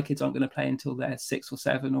 so my kids aren't going to play until they're 6 or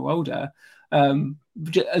 7 or older,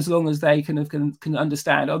 as long as they can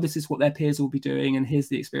understand, this is what their peers will be doing, and here's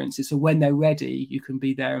the experiences. So when they're ready, you can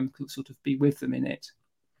be there and sort of be with them in it.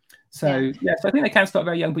 So yeah, so I think they can start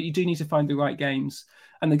very young, but you do need to find the right games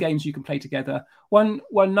and the games you can play together. One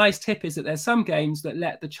nice tip is that there's some games that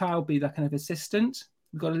let the child be the kind of assistant.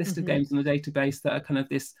 We've got a list of games on the database that are kind of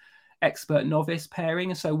this expert novice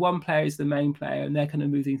pairing. So one player is the main player and they're kind of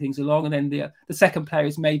moving things along. And then the second player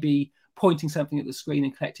is maybe pointing something at the screen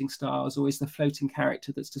and collecting stars, or is the floating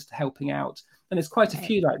character that's just helping out. And there's quite a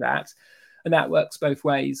few like that. And that works both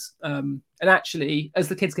ways. And actually, as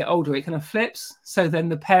the kids get older, it kind of flips. So then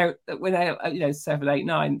the parent, when they're 7, 8,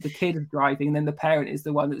 9, the kid is driving, and then the parent is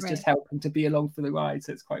the one that's just helping to be along for the ride.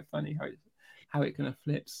 So it's quite funny how it kind of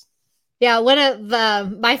flips. Yeah, one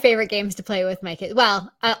of my favorite games to play with my kids.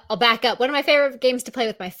 Well, I'll back up. One of my favorite games to play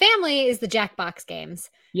with my family is the Jackbox games.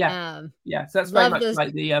 Yeah, So that's very much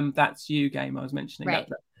like the That's You game I was mentioning. Right.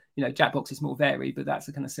 Jackbox is more varied, but that's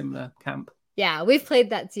a kind of similar camp. Yeah, we've played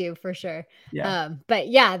that too for sure. Yeah. But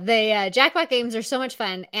yeah, the Jackbox games are so much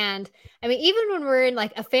fun. And I mean, even when we're in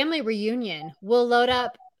like a family reunion, we'll load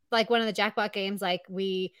up like one of the Jackbox games. Like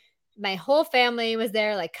my whole family was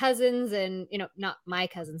there, like cousins and, not my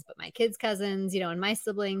cousins, but my kids' cousins, and my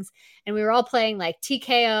siblings. And we were all playing like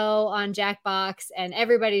TKO on Jackbox, and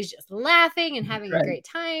everybody's just laughing and having a great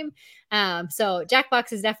time. So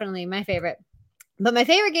Jackbox is definitely my favorite. But my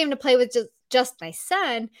favorite game to play with just my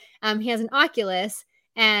son, he has an Oculus,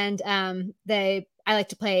 and I like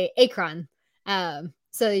to play Acron.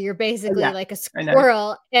 So you're basically like a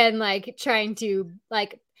squirrel and like trying to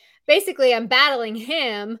like, basically I'm battling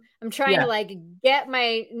him. I'm trying to like get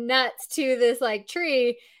my nuts to this like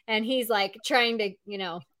tree, and he's like trying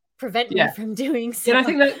to, prevent me from doing so. And I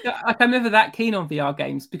think that I'm never that keen on VR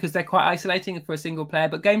games because they're quite isolating for a single player.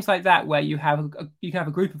 But games like that where you can have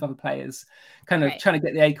a group of other players kind of trying to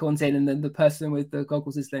get the acorns in, and then the person with the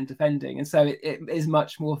goggles is then defending. And so it is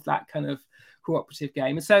much more of that kind of cooperative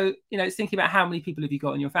game. And so, it's thinking about how many people have you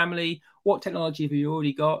got in your family? What technology have you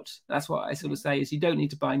already got? That's what I sort of say is you don't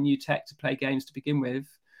need to buy new tech to play games to begin with.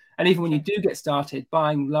 And even when you do get started,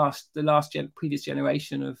 buying the previous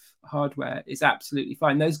generation of hardware is absolutely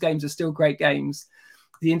fine. Those games are still great games.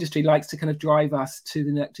 The industry likes to kind of drive us to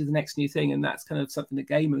the next new thing, and that's kind of something that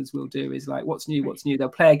gamers will do. Is like, what's new? They'll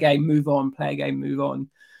play a game, move on. Play a game, move on.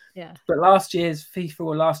 Yeah. But last year's FIFA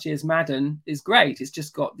or last year's Madden is great. It's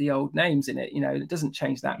just got the old names in it. It doesn't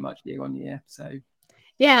change that much year on year. So.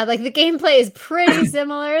 Yeah, like the gameplay is pretty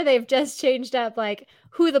similar. They've just changed up like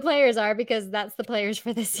who the players are because that's the players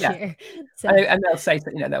for this year. So. And they'll say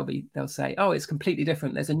that, they'll say, oh, it's completely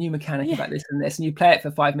different. There's a new mechanic about this and this, and you play it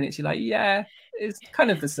for 5 minutes. You're like, yeah, it's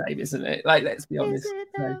kind of the same, isn't it? Like, let's be honest.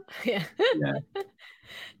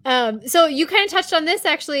 So you kind of touched on this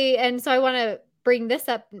actually, and so I want to bring this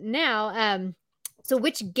up now. So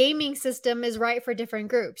which gaming system is right for different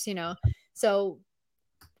groups? So.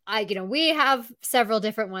 We have several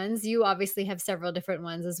different ones. You obviously have several different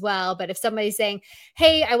ones as well. But if somebody's saying,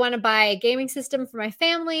 hey, I want to buy a gaming system for my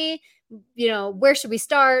family, where should we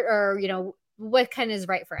start? Or, what kind is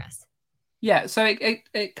right for us? Yeah. So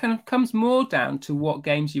it kind of comes more down to what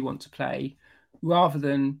games you want to play rather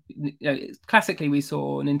than, classically we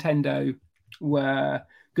saw Nintendo were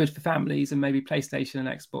good for families and maybe PlayStation and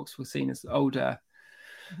Xbox were seen as older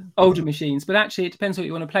machines, but actually it depends what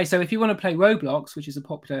you want to play. So if you want to play Roblox, which is a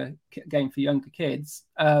popular game for younger kids,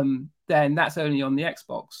 then that's only on the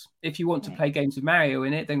Xbox. If you want to play games with Mario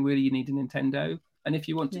in it, then really you need a Nintendo. And if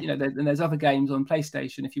you want to, then there's other games on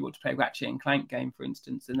PlayStation. If you want to play Ratchet and Clank game, for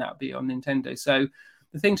instance, then that would be on Nintendo. So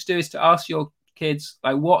the thing to do is to ask your kids,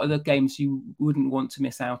 like, what are the games you wouldn't want to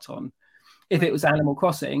miss out on? If it was Animal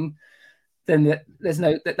Crossing, then there's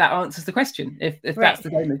that answers the question. If that's the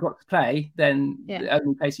game they've got to play, then the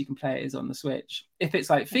only place you can play it is on the Switch. If it's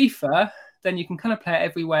like FIFA, then you can kind of play it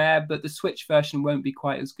everywhere, but the Switch version won't be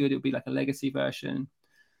quite as good. It'll be like a legacy version.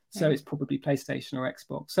 So it's probably PlayStation or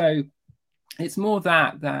Xbox. So it's more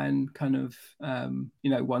that than kind of,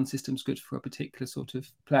 one system's good for a particular sort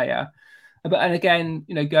of player. And again,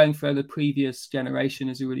 going for the previous generation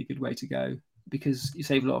is a really good way to go because you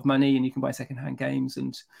save a lot of money and you can buy secondhand games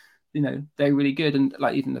and they're really good. And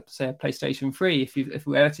like even say a PlayStation 3, if a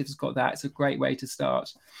relative has got that, it's a great way to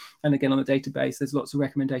start. And again, on the database, there's lots of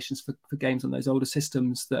recommendations for games on those older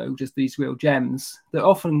systems that are just these real gems that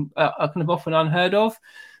often are kind of often unheard of.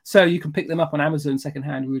 So you can pick them up on Amazon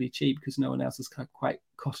secondhand really cheap because no one else has quite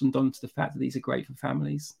cottoned on to the fact that these are great for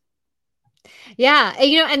families. Yeah.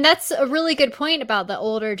 And that's a really good point about the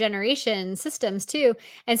older generation systems too.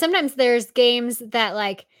 And sometimes there's games that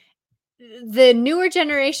like the newer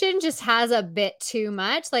generation just has a bit too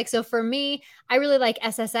much. Like, so for me, I really like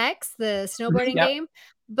SSX, the snowboarding game,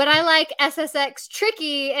 but I like SSX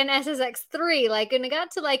Tricky and SSX 3. Like, when it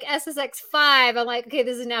got to like SSX 5, I'm like, okay,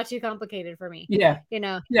 this is now too complicated for me. Yeah.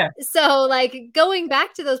 Yeah. So like going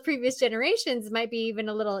back to those previous generations might be even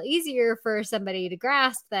a little easier for somebody to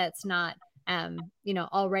grasp that's not,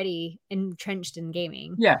 already entrenched in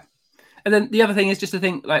gaming. Yeah. And then the other thing is just to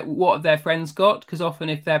think, like, what have their friends got? Because often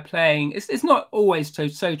if they're playing, it's not always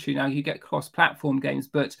so true now, you get cross-platform games,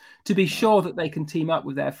 but to be sure that they can team up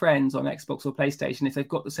with their friends on Xbox or PlayStation, if they've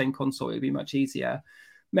got the same console, it'd be much easier.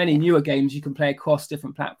 Many newer games you can play across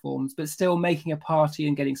different platforms, but still making a party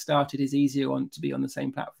and getting started is easier to be on the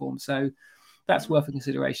same platform. So that's worth a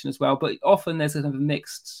consideration as well. But often there's a kind of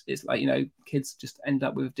mixed, it's like, kids just end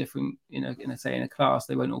up with different, say in a class,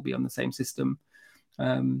 they won't all be on the same system.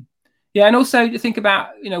 Yeah, and also to think about,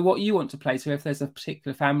 what you want to play. So if there's a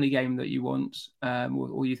particular family game that you want,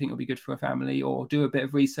 or you think will be good for a family, or do a bit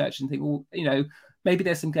of research and think, well, maybe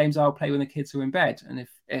there's some games I'll play when the kids are in bed. And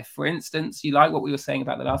if for instance, you like what we were saying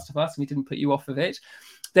about The Last of Us and we didn't put you off of it,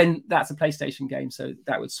 then that's a PlayStation game. So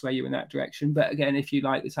that would sway you in that direction. But again, if you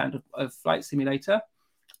like the sound of Flight Simulator,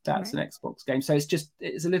 that's right. An Xbox game. So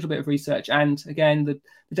it's a little bit of research. And again, the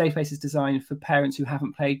database is designed for parents who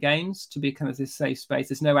haven't played games to be kind of this safe space.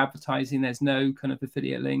 There's no advertising, there's no kind of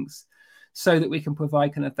affiliate links, so that we can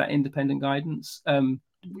provide kind of that independent guidance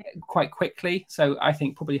quite quickly. So I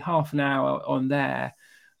think probably half an hour on there,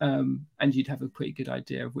 and you'd have a pretty good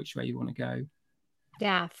idea of which way you want to go.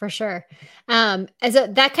 Yeah, for sure.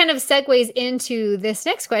 That kind of segues into this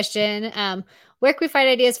next question. Where can we find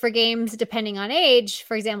ideas for games depending on age?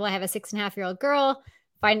 For example, I have a 6.5-year-old girl.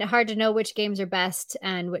 Find it hard to know which games are best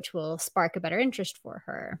and which will spark a better interest for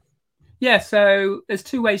her. Yeah, so there's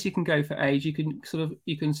two ways you can go for age.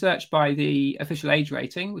 You can search by the official age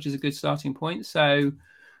rating, which is a good starting point. So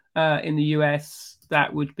in the US,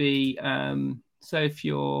 that would be so if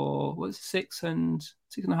you're 6 and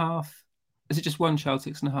 6.5. Is it just one child,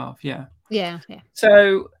 6.5? Yeah. Yeah.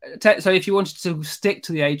 So if you wanted to stick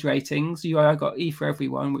to the age ratings, you got E for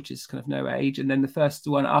everyone, which is kind of no age, and then the first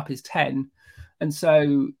one up is 10. And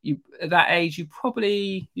so at that age, you'd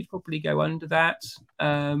probably go under that,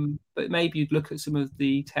 but maybe you'd look at some of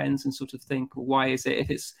the 10s and sort of think, well, why is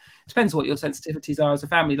it? Depends what your sensitivities are as a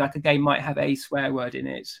family. Like a game might have a swear word in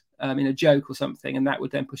it, in a joke or something, and that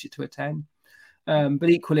would then push it to a 10. But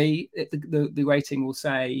equally, the rating will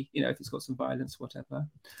say, if it's got some violence, whatever.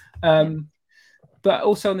 But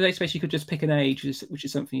also on the database, you could just pick an age, which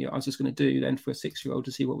is something I was just going to do then for a 6-year-old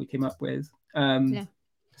to see what we came up with.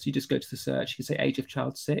 So you just go to the search, you can say age of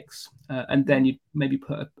child 6, and then you maybe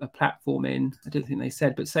put a platform in. I don't think they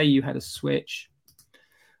said, but say you had a Switch.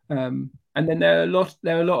 And then there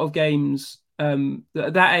are a lot of games that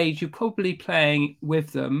at that age you're probably playing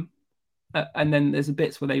with them, and then there's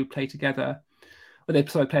bits where they would play together. They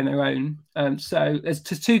play on their own. So there's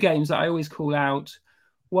just two games that I always call out.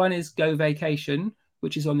 One is Go Vacation,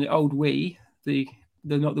 which is on the old Wii,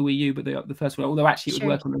 not the Wii U, but the first one. Although actually it would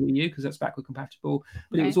work on the Wii U because that's backward compatible.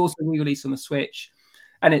 But It was also re-released on the Switch,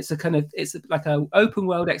 and it's like an open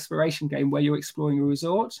world exploration game where you're exploring a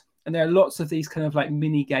resort, and there are lots of these kind of like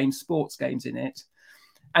mini games, sports games in it.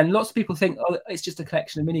 And lots of people think, oh, it's just a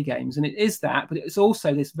collection of mini games, and it is that, but it's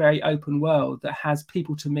also this very open world that has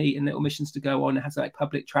people to meet and little missions to go on. It has like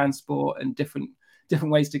public transport and different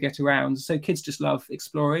ways to get around. So kids just love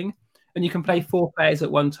exploring, and you can play 4 players at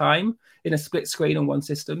one time in a split screen on one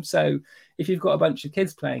system. So if you've got a bunch of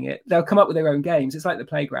kids playing it, they'll come up with their own games. It's like the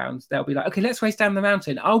playground. They'll be like, okay, let's race down the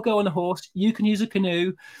mountain. I'll go on a horse. You can use a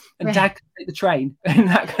canoe, and Dad can take the train and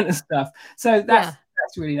that kind of stuff. So that's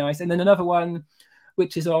really nice. And then another one,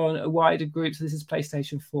 which is on a wider group, so this is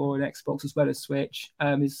PlayStation 4 and Xbox as well as Switch,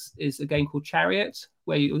 is a game called Chariot,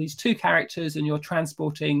 where you're these 2 characters and you're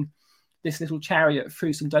transporting this little chariot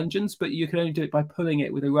through some dungeons, but you can only do it by pulling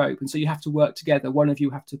it with a rope, and so you have to work together. One of you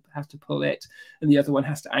have to pull it, and the other one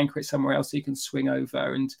has to anchor it somewhere else so you can swing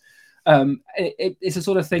over. And it's a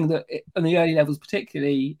sort of thing that on the early levels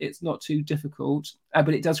particularly, it's not too difficult,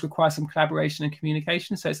 but it does require some collaboration and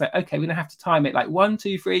communication. So it's like, okay, we're gonna have to time it like 1,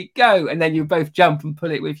 2, 3, go, and then you both jump and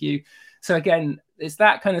pull it with you. So again, it's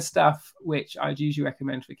that kind of stuff which I'd usually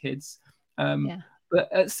recommend for kids. But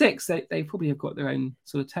at 6, they probably have got their own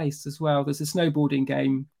sort of tastes as well. There's a snowboarding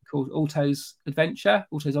game called Alto's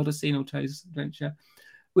Odyssey and Alto's Adventure,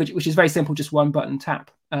 which is very simple, just one button tap,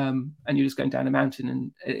 and you're just going down a mountain,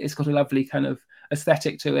 and it's got a lovely kind of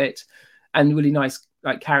aesthetic to it, and really nice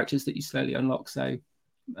like characters that you slowly unlock. So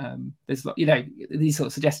there's these sort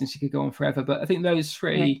of suggestions you could go on forever, but I think those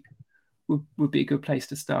 3 would be a good place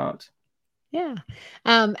to start. Yeah.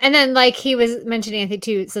 And then like he was mentioning, I think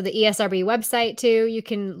too, so the ESRB website too, you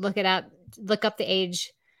can look up the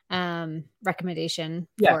age recommendation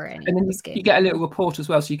Yeah, for any and of then those games. you get a little report as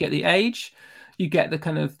well. So you get the age, you get the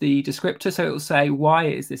kind of the descriptor. So it will say why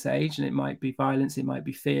it is this age, and it might be violence, it might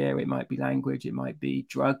be fear, it might be language, it might be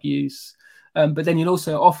drug use. But then you'll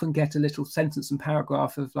also often get a little sentence and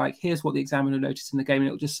paragraph of like, here's what the examiner noticed in the game, and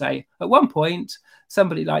it'll just say, at one point,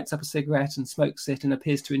 somebody lights up a cigarette and smokes it and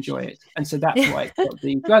appears to enjoy it, and so that's why it's got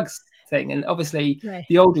the drugs thing. And obviously, Right.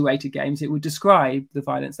 the older rated games, it would describe the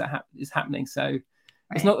violence that is happening. So it's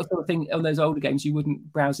Right. not the sort of thing on those older games you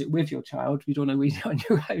wouldn't browse it with your child. You'd want to read it on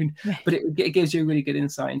your own. Right. But it gives you a really good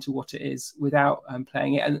insight into what it is without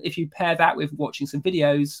playing it. And if you pair that with watching some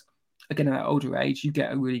videos, again, at that older age, you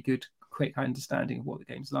get a really good, quick understanding of what the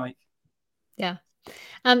game's like. Yeah.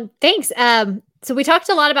 Thanks. So we talked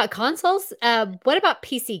a lot about consoles. What about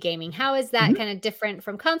PC gaming? How is that kind of different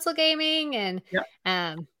from console gaming? And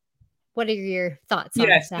what are your thoughts on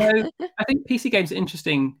that? So I think PC games are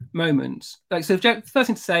interesting moments. Like, so the first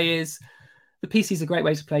thing to say is the PC is a great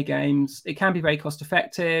way to play games. It can be very cost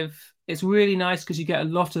effective. It's really nice because you get a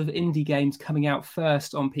lot of indie games coming out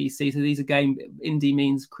first on PC. So these are indie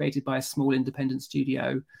means created by a small independent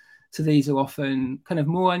studio. So these are often kind of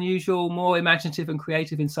more unusual, more imaginative and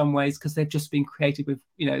creative in some ways because they've just been created with,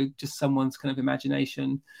 just someone's kind of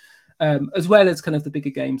imagination. As well as kind of the bigger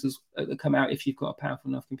games that come out if you've got a powerful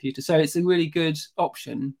enough computer. So it's a really good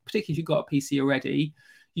option, particularly if you've got a PC already.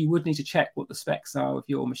 You would need to check what the specs are of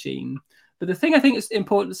your machine. But the thing I think is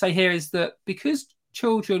important to say here is that because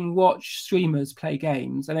children watch streamers play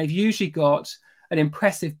games, and they've usually got an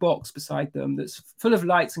impressive box beside them that's full of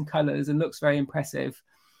lights and colors and looks very impressive,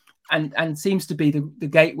 and seems to be the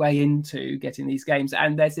gateway into getting these games.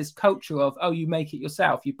 And there's this culture of, oh, you make it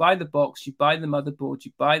yourself. You buy the box, you buy the motherboard,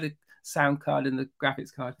 you buy the sound card and the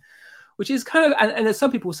graphics card, which is kind of, and there's some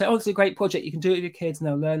people say, oh, it's a great project, you can do it with your kids and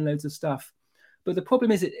they'll learn loads of stuff. But the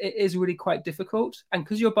problem is it is really quite difficult. And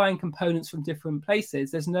because you're buying components from different places,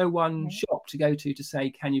 there's no one shop to go to say,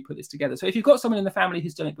 can you put this together? So if you've got someone in the family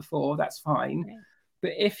who's done it before, that's fine. Right.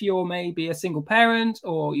 But if you're maybe a single parent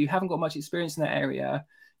or you haven't got much experience in that area,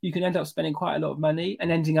 you can end up spending quite a lot of money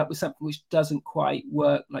and ending up with something which doesn't quite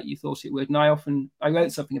work like you thought it would. And I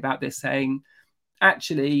wrote something about this saying,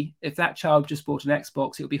 actually, if that child just bought an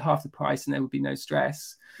Xbox, it would be half the price and there would be no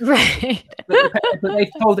stress. Right. but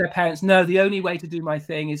they've told their parents, no, the only way to do my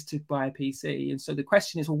thing is to buy a PC. And so the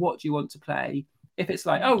question is, well, what do you want to play? If it's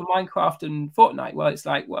like, oh, Minecraft and Fortnite, well, it's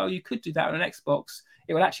like, well, you could do that on an Xbox.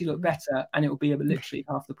 It will actually look better and it will be literally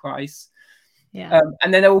half the price. Yeah.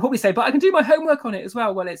 And then they will probably say, but I can do my homework on it as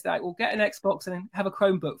well. Well, it's like, well, get an Xbox and then have a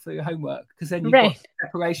Chromebook for your homework, because then you've got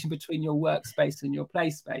separation between your workspace and your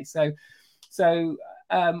play space. So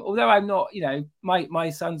although I'm not, my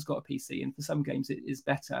son's got a PC and for some games it is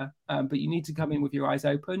better, but you need to come in with your eyes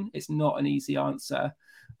open. It's not an easy answer.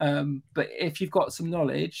 But if you've got some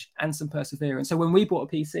knowledge and some perseverance. So when we bought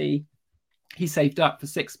a PC, he saved up for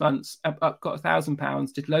 6 months, got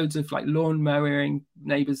 £1,000, did loads of like lawn mowing,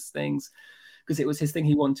 neighbours things, because it was his thing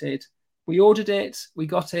he wanted. We ordered it, we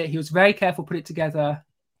got it. He was very careful, put it together,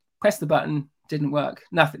 pressed the button, didn't work.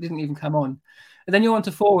 Nothing, didn't even come on. And then you're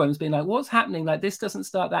onto forums being like, what's happening? Like, this doesn't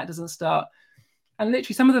start, that doesn't start. And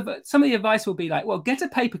literally some of the advice will be like, well, get a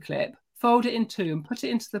paper clip, fold it in two and put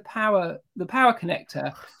it into the power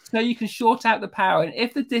connector so you can short out the power. And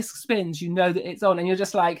if the disc spins, you know that it's on. And you're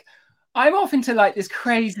just like, I'm off into like this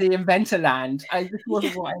crazy inventor land. This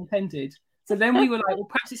wasn't what I intended. So then we were like, well,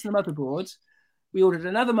 perhaps it's the motherboard. We ordered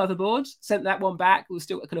another motherboard, sent that one back. We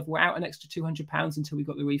still kind of were out an extra £200 until we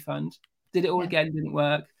got the refund. Did it all again, didn't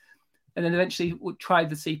work. And then eventually we tried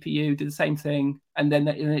the CPU, did the same thing, and then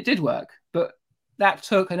it did work. But that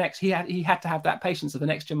took he had to have that patience of an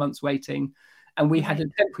extra month's waiting, and we had a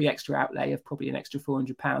temporary extra outlay of probably an extra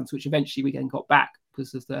 £400, which eventually we then got back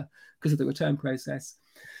because of the return process.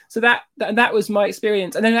 So that was my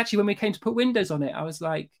experience. And then actually when we came to put Windows on it, I was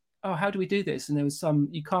like, oh, how do we do this? And there was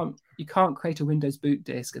you can't create a Windows boot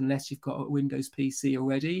disk unless you've got a Windows PC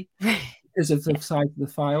already because of the size of the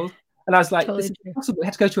file. And I was like, this is impossible. We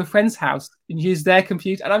had to go to a friend's house and use their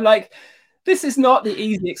computer. And I'm like, this is not the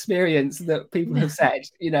easy experience that people have said,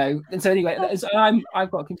 And so anyway, I've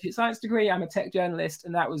got a computer science degree. I'm a tech journalist,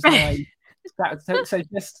 and that was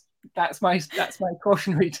that's my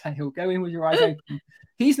cautionary tale. Go in with your eyes open.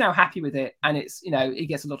 He's now happy with it, and it's he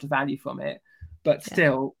gets a lot of value from it. But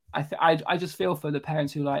still, I just feel for the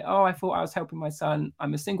parents who are like, oh, I thought I was helping my son.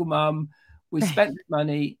 I'm a single mum. We spent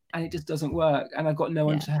money and it just doesn't work, and I've got no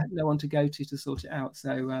one to go to sort it out.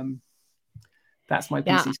 So That's my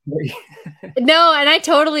Yeah. PC story. No, and I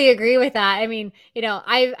totally agree with that. I mean,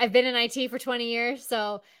 I've been in IT for 20 years,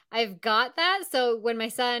 so I've got that. So when my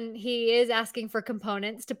son, he is asking for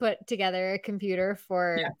components to put together a computer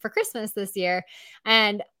for Christmas this year,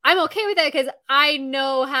 and I'm okay with that because I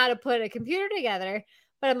know how to put a computer together.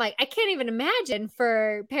 But I'm like, I can't even imagine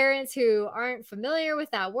for parents who aren't familiar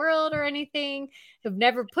with that world or anything, who've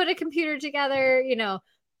never put a computer together,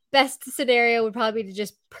 best scenario would probably be to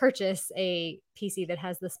just purchase a PC that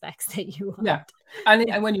has the specs that you want. Yeah.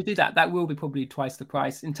 And when you do that, that will be probably twice the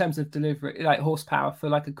price in terms of delivery, like horsepower for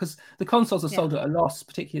because the consoles are sold at a loss,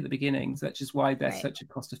 particularly at the beginnings, which is why they're such a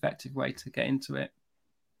cost-effective way to get into it.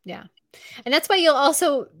 Yeah. And that's why you'll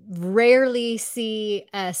also rarely see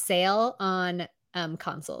a sale on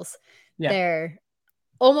consoles. Yeah. They're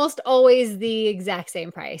almost always the exact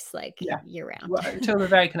same price, year round. Well, until the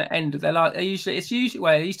very kind of end of their life. It's usually,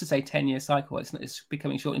 well, I used to say 10-year cycle. It's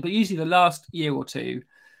becoming shortened, but usually the last year or two,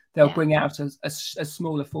 they'll bring out a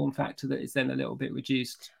smaller form factor that is then a little bit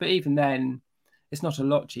reduced. But even then, it's not a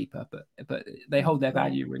lot cheaper, but they hold their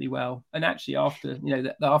value really well. And actually,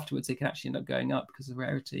 afterwards, they can actually end up going up because of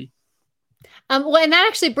rarity. Well, and that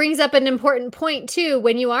actually brings up an important point too.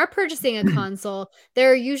 When you are purchasing a console,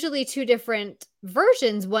 there are usually two different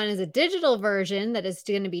versions. One is a digital version that is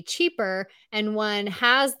going to be cheaper, and one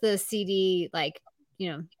has the CD,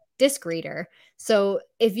 disc reader. So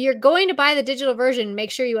if you're going to buy the digital version, make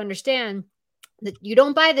sure you understand that you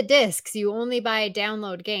don't buy the discs, you only buy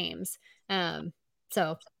download games.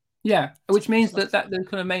 Yeah, which means that the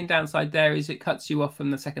kind of main downside there is it cuts you off from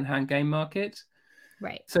the secondhand game market.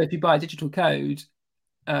 Right. So if you buy a digital code,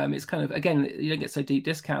 it's kind of, again, you don't get so deep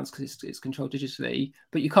discounts because it's controlled digitally,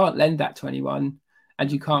 but you can't lend that to anyone,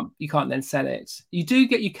 and you can't then sell it.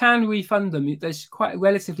 You can refund them. There's quite a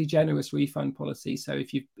relatively generous refund policy. So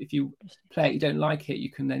if you play it, you don't like it, you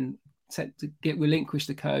can then relinquish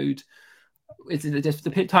the code.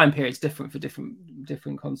 The time period's different for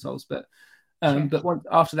different consoles, but once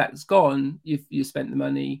after that's gone, you've spent the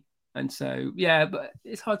money, and so but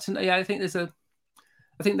it's hard to know.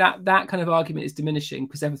 I think that kind of argument is diminishing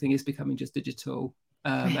because everything is becoming just digital,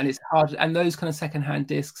 and it's hard. And those kind of secondhand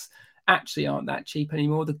discs actually aren't that cheap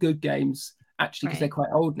anymore. The good games, actually, because they're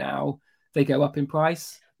quite old now, they go up in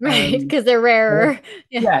price. Right, because they're rarer.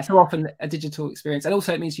 So often a digital experience, and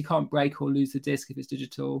also it means you can't break or lose the disc if it's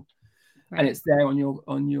digital, and it's there on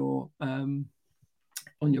your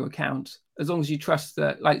account as long as you trust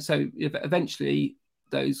that. So eventually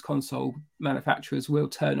those console manufacturers will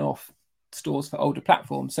turn off stores for older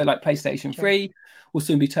platforms. So like PlayStation 3 will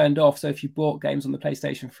soon be turned off. So if you bought games on the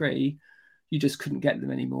PlayStation 3, you just couldn't get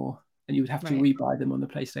them anymore, and you would have to rebuy them on the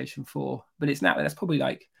PlayStation 4. But that's probably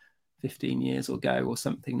like 15 years ago or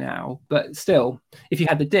something now. But still, if you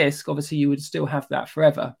had the disc, obviously you would still have that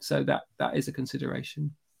forever. So that is a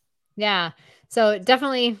consideration. Yeah. So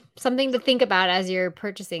definitely something to think about as you're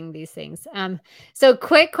purchasing these things. So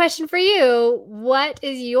quick question for you. What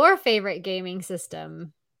is your favorite gaming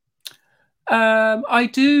system? I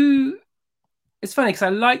do. It's funny because I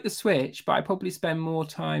like the Switch, but I probably spend more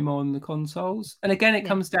time on the consoles. And again, it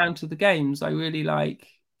comes down to the games. I really like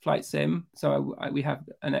Flight Sim, so we have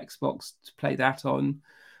an Xbox to play that on.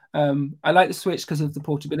 I like the Switch because of the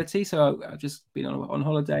portability. So I've just been on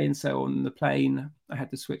holiday, and so on the plane, I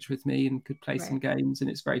had the Switch with me and could play some games, and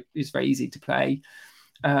it's very easy to play.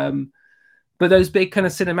 But those big kind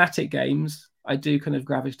of cinematic games, I do kind of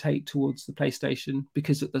gravitate towards the PlayStation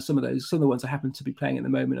because some of the ones I happen to be playing at the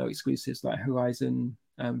moment are exclusives, like Horizon,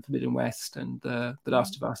 Forbidden West, and The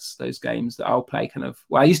Last of Us. Those games that I'll play kind of.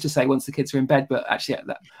 Well, I used to say once the kids are in bed, but actually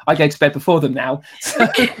I go to bed before them now. So,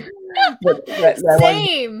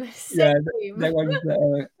 Same. They're ones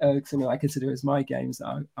that are some I consider as my games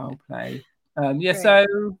that I'll play.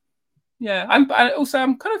 So. Yeah, I'm kind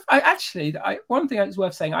of. One thing that's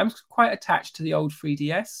worth saying, I'm quite attached to the old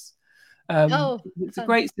 3DS. It's a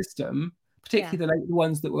great system, particularly the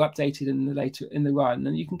ones that were updated in the run,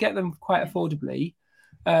 and you can get them quite affordably.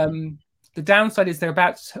 The downside is they've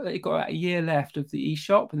got about a year left of the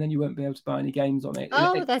eShop, and then you won't be able to buy any games on it.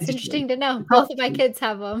 Oh, that's interesting to know. Both of my kids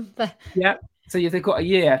have them. But... Yeah. So they've got a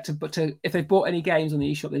year to if they've bought any games on the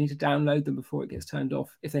eShop, they need to download them before it gets turned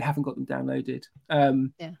off if they haven't got them downloaded.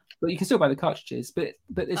 But you can still buy the cartridges. But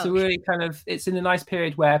it's a really kind of, it's in a nice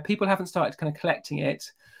period where people haven't started kind of collecting it.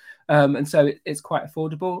 And so it's quite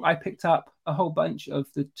affordable. I picked up a whole bunch of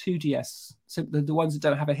the 2DS, so the ones that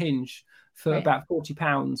don't have a hinge, for about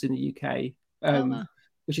 £40 in the UK,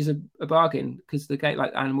 which is a bargain because the game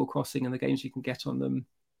like Animal Crossing and the games you can get on them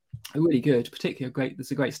are really good. Particularly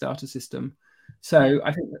there's a great starter system. So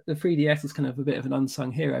I think that the 3DS is kind of a bit of an unsung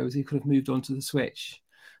hero as he could have moved on to the Switch.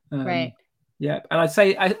 Yeah, and I'd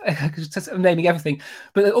say I'm naming everything,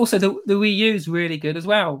 but also the Wii U is really good as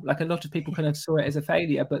well. Like a lot of people kind of saw it as a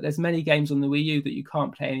failure, but there's many games on the Wii U that you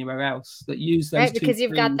can't play anywhere else that use those Right, two because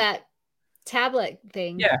you've got screens. that tablet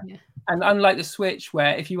thing. Yeah. And unlike the Switch,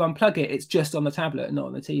 where if you unplug it, it's just on the tablet and not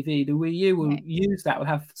on the TV, the Wii U will use that. Will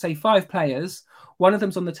have, say, 5 players. One of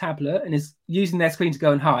them's on the tablet and is using their screen to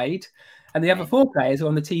go and hide. And the other 4 players are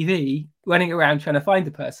on the TV running around trying to find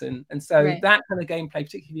the person. And so that kind of gameplay,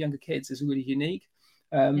 particularly for younger kids, is really unique.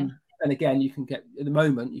 And again, you can get, at the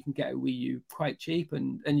moment, you can get a Wii U quite cheap.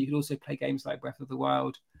 And you can also play games like Breath of the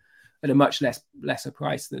Wild at a much lesser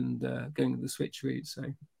price than going the Switch route. So,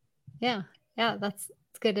 yeah, that's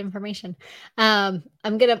good information. I'm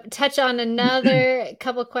gonna touch on another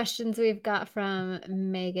couple questions we've got from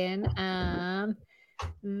Megan.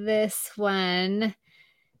 This one,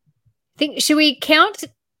 should we count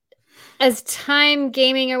as time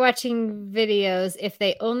gaming or watching videos if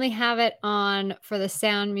they only have it on for the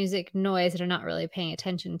sound, music, noise, and are not really paying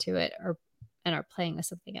attention to it, and are playing with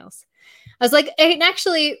something else? I was like, and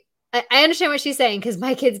actually, I understand what she's saying because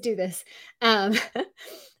my kids do this.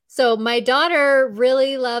 So my daughter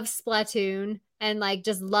really loves Splatoon and like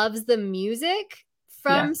just loves the music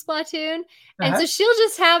from Splatoon. And so she'll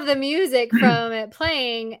just have the music from it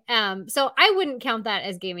playing. So I wouldn't count that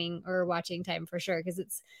as gaming or watching time for sure, because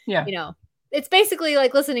it's, you know, it's basically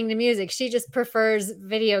like listening to music. She just prefers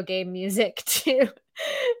video game music to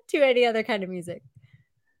any other kind of music.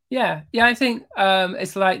 Yeah, I think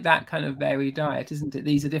it's like that kind of varied diet, isn't it?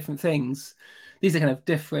 These are different things. These are kind of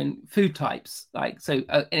different food types. Like, so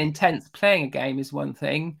an intense playing a game is one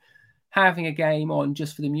thing. Having a game on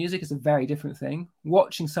just for the music is a very different thing.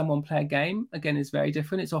 Watching someone play a game, again, is very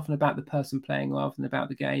different. It's often about the person playing rather than about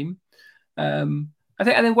the game. I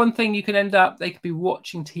think, and then one thing you can end up, they could be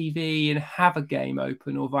watching TV and have a game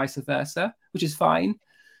open or vice versa, which is fine.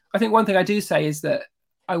 I think one thing I do say is that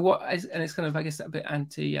and it's kind of, I guess, a bit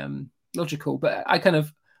anti-logical, but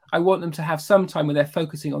I want them to have some time where they're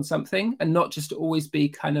focusing on something and not just always be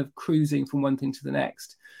kind of cruising from one thing to the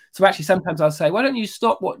next. So actually, sometimes I'll say, why don't you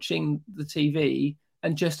stop watching the TV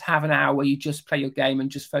and just have an hour where you just play your game and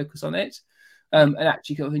just focus on it, and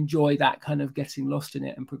actually kind of enjoy that kind of getting lost in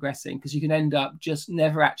it and progressing, because you can end up just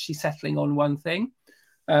never actually settling on one thing.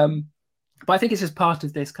 But I think it's just part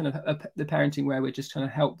of this kind of the parenting where we're just trying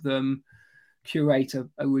to help them curate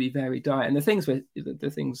a really varied diet. And the things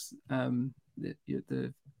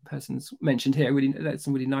the person's mentioned here, really, that's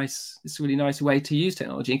a really nice way to use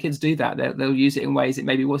technology, and kids do that. They'll use it in ways it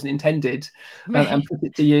maybe wasn't intended, and put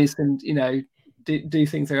it to use, and do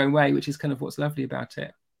things their own way, which is kind of what's lovely about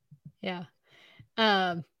it. Yeah.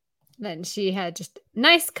 Then she had just a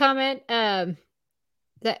nice comment that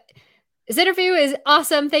this interview is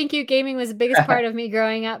awesome. Thank you. Gaming was the biggest part of me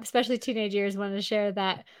growing up, especially teenage years. Wanted to share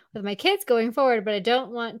that with my kids going forward, but I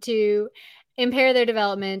don't want to impair their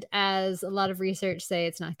development, as a lot of research say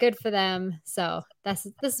it's not good for them. So this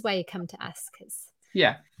is why you come to us, because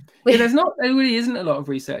there really isn't a lot of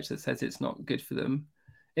research that says it's not good for them.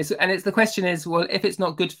 The question is, well, if it's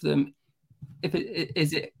not good for them,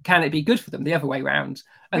 can it be good for them the other way around?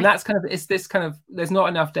 And that's kind of, there's not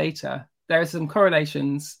enough data. There are some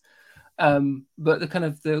correlations. But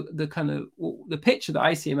the picture that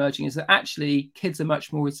I see emerging is that actually kids are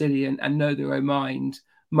much more resilient and know their own mind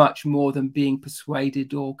much more than being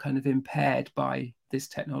persuaded or kind of impaired by this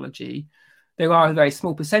technology. There are a very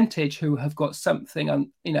small percentage who have got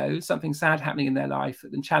something, something sad happening in their life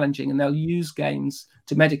and challenging, and they'll use games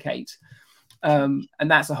to medicate. And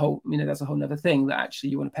that's a whole other thing that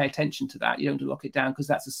actually you want to pay attention to that. You don't want to lock it down because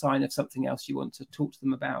that's a sign of something else you want to talk to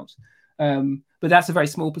them about. But that's a very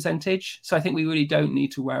small percentage. So I think we really don't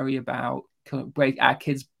need to worry about our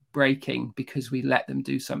kids breaking because we let them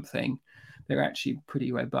do something. They're actually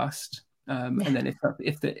pretty robust. And then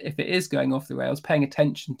if it is going off the rails, paying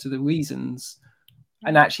attention to the reasons,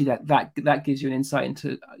 and actually that gives you an insight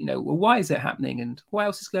into, well, why is it happening and what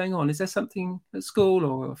else is going on? Is there something at school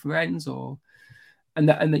or friends and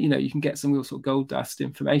that you can get some real sort of gold dust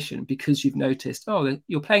information because you've noticed,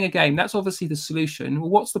 you're playing a game. That's obviously the solution. Well,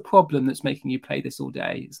 what's the problem that's making you play this all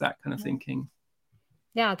day? Is that kind of thinking.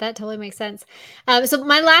 Yeah, that totally makes sense. So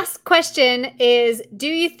my last question is, do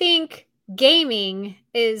you think gaming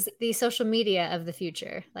is the social media of the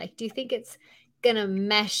future? Like, do you think it's going to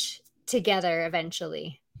mesh together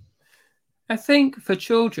eventually? I think for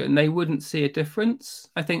children, they wouldn't see a difference.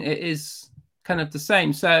 I think it is kind of the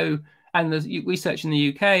same. So, and there's research in the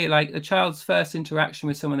UK, like a child's first interaction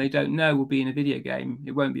with someone they don't know will be in a video game.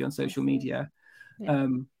 It won't be on social media,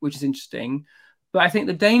 which is interesting. But I think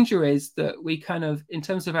the danger is that we kind of, in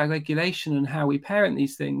terms of our regulation and how we parent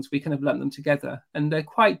these things, we kind of lump them together, and they're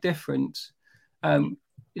quite different.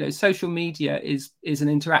 Social media is an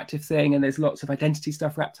interactive thing, and there's lots of identity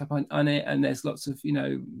stuff wrapped up on it, and there's lots of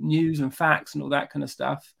news and facts and all that kind of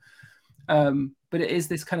stuff. But it is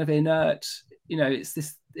this kind of inert,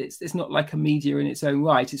 it's not like a media in its own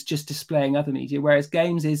right. It's just displaying other media, whereas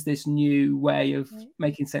games is this new way of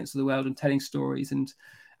making sense of the world and telling stories, and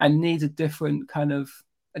needs a different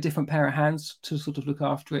pair of hands to sort of look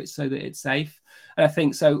after it so that it's safe. And I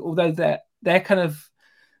think so, although they're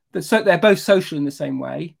both social in the same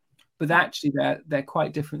way, but actually they're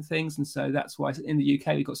quite different things. And so that's why in the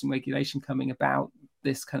UK we've got some regulation coming about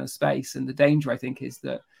this kind of space. And the danger, I think, is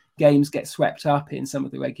that games get swept up in some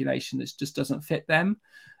of the regulation that just doesn't fit them.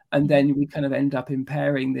 And then we kind of end up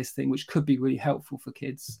impairing this thing, which could be really helpful for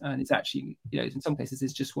kids. And it's actually, in some cases,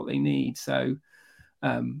 it's just what they need. So,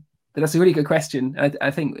 but that's a really good question.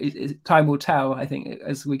 I think time will tell. I think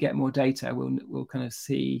as we get more data, we'll kind of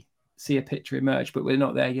see a picture emerge, but we're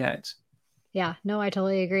not there yet. Yeah, no, I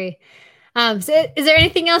totally agree. So is there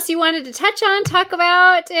anything else you wanted to talk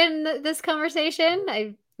about in this conversation?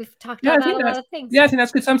 We've talked about a lot of things. Yeah, I think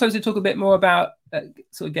that's good. Sometimes we talk a bit more about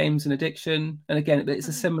sort of games and addiction. And again, it's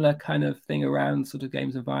a similar kind of thing around sort of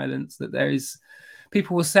games and violence, that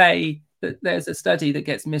people will say that there's a study that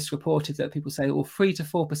gets misreported that people say, 3 to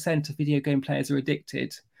 4% of video game players are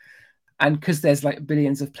addicted. And because there's like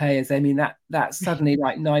billions of players, I mean, that's suddenly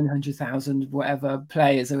like 900,000 whatever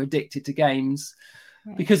players are addicted to games.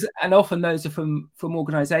 Right. And often those are from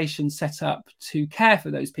organizations set up to care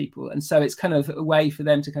for those people. And so it's kind of a way for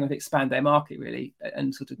them to kind of expand their market, really,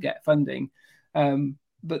 and sort of get funding.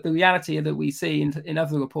 But the reality that we see in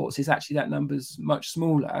other reports is actually that number's much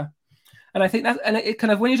smaller. And I think and it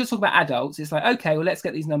kind of, when you just talk about adults, it's like, okay, well, let's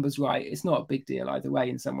get these numbers right. It's not a big deal either way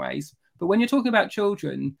in some ways. But when you're talking about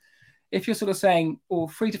children, if you're sort of saying,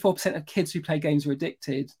 3 to 4% of kids who play games are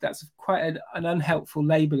addicted, that's quite an unhelpful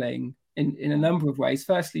labeling in a number of ways.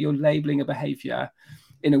 Firstly, you're labeling a behavior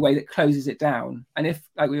in a way that closes it down. And if,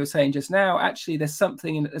 like we were saying just now, actually there's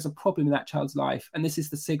a problem in that child's life, and this is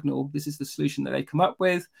the signal, this is the solution that they come up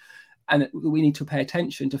with, and we need to pay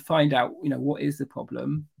attention to find out, what is the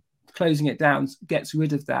problem. Closing it down gets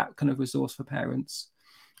rid of that kind of resource for parents.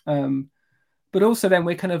 But also then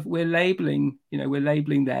we're labeling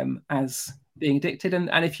them as being addicted.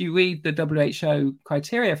 And if you read the WHO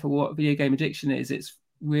criteria for what video game addiction is, it's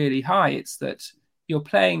really high. It's that you're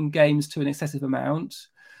playing games to an excessive amount.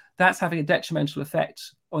 That's having a detrimental effect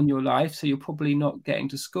on your life. So you're probably not getting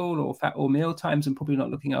to school or meal times, and probably not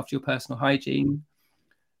looking after your personal hygiene.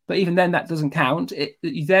 But even then, that doesn't count.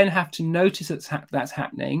 You then have to notice that's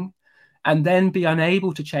happening, and then be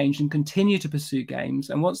unable to change and continue to pursue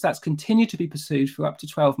games. And once that's continued to be pursued for up to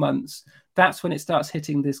 12 months, that's when it starts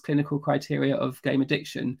hitting this clinical criteria of game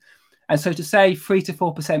addiction. And so to say 3 to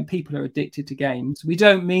 4% people are addicted to games, we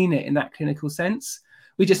don't mean it in that clinical sense.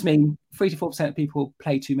 We just mean 3 to 4% of people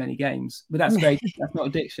play too many games, but that's not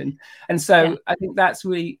addiction. And so I think that's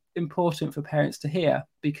really important for parents to hear,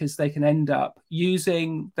 because they can end up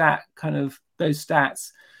using those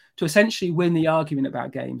stats to essentially win the argument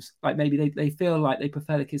about games. Like maybe they feel like they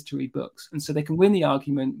prefer the kids to read books, and so they can win the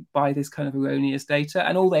argument by this kind of erroneous data,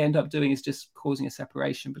 and all they end up doing is just causing a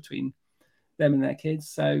separation between them and their kids.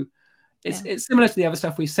 So it's similar to the other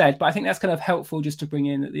stuff we said, but I think that's kind of helpful just to bring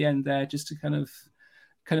in at the end there, just to kind of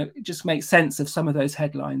just make sense of some of those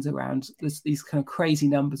headlines around these kind of crazy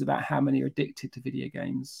numbers about how many are addicted to video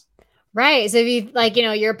games. Right. So if you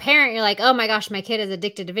you're a parent, you're like, oh my gosh, my kid is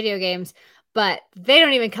addicted to video games, but they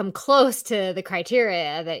don't even come close to the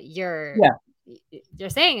criteria that you're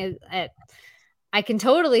saying. I can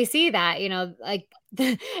totally see that,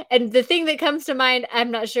 and the thing that comes to mind,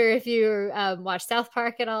 I'm not sure if you watch South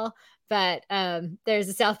Park at all, but there's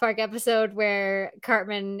a South Park episode where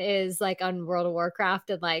Cartman is like on World of Warcraft,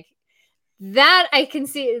 and like that I can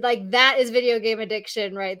see, like that is video game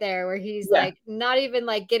addiction right there, where he's like not even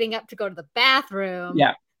like getting up to go to the bathroom.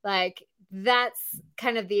 Yeah. Like that's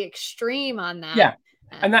kind of the extreme on that. Yeah.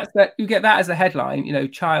 And that's that, you get that as a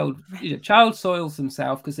headline, child soils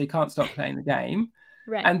themselves because they can't stop playing the game.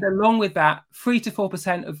 Right. And along with that, 3 to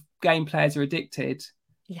 4% of game players are addicted.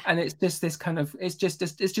 Yeah. And it's just this kind of, it's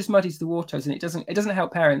just muddies the waters, and it doesn't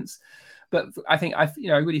help parents. But I think I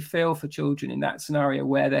really feel for children in that scenario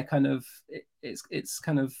where they're kind of, it's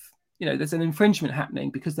kind of, there's an infringement happening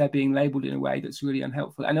because they're being labeled in a way that's really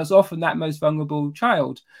unhelpful. And there's often that most vulnerable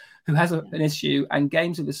child who has an issue, and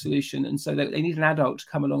games are the solution. And so they need an adult to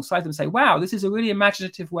come alongside them and say, wow, this is a really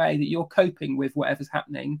imaginative way that you're coping with whatever's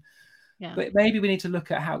happening. Yeah. But maybe we need to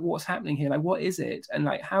look at what's happening here. Like, what is it? And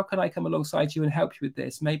like, how can I come alongside you and help you with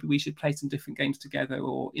this? Maybe we should play some different games together,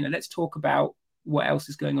 or, let's talk about what else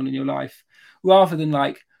is going on in your life, rather than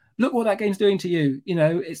like, look what that game's doing to you. You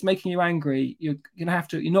know, it's making you angry. You're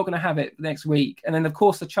not going to have it next week. And then of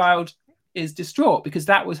course the child is distraught because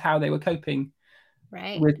that was how they were coping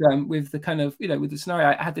with the kind of, you know, with the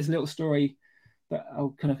scenario. I had this little story that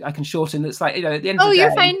I can shorten. That's like, you know, at the end of the day.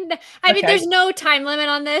 You're fine. I mean, there's no time limit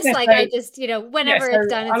on this. Yeah, like, so, I just, you know, whenever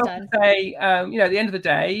it's done, it's done. Say, you know, at the end of the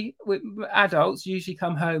day, adults usually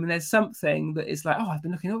come home and there's something that is like, oh, I've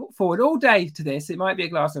been looking forward all day to this. It might be a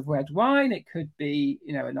glass of red wine. It could be,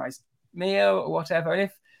 you know, a nice meal or whatever. And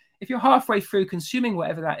if you're halfway through consuming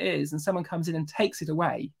whatever that is, and someone comes in and takes it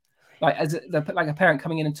away, like like a parent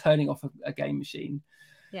coming in and turning off a game machine,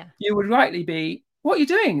 you would rightly be, what are you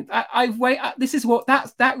doing? This is what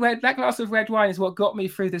that glass of red wine is what got me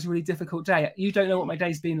through this really difficult day. You don't know what my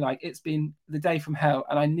day's been like. It's been the day from hell,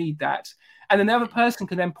 and I need that. And then the other person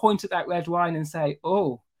can then point at that red wine and say,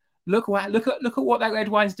 "Oh, look at what that red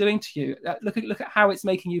wine's doing to you. Look at how it's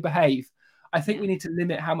making you behave. I think we need to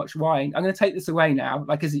limit how much wine. I'm going to take this away now,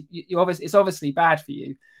 like, because it's obviously bad for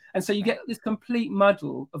you." And so you get this complete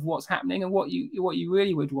muddle of what's happening, and what you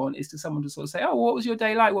really would want is to someone to sort of say, "Oh, what was your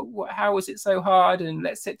day like? How was it so hard? And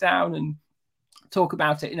let's sit down and talk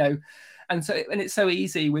about it." You know, and it's so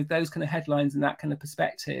easy with those kind of headlines and that kind of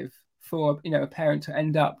perspective for, you know, a parent to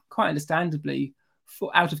end up, quite understandably,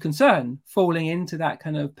 out of concern, falling into that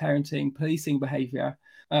kind of parenting policing behaviour,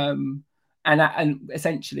 and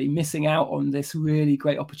essentially missing out on this really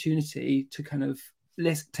great opportunity to kind of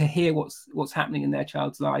to hear what's happening in their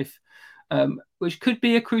child's life, which could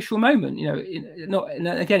be a crucial moment. You know,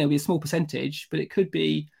 again, it'll be a small percentage, but it could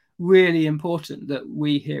be really important that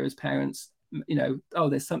we hear as parents, you know, oh,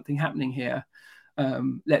 there's something happening here.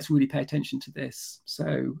 Let's really pay attention to this.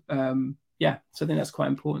 So so I think that's quite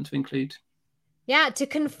important to include. Yeah, to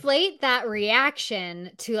conflate that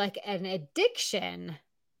reaction to like an addiction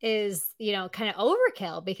is, you know, kind of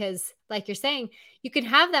overkill, because like you're saying, you can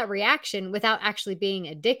have that reaction without actually being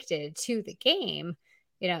addicted to the game.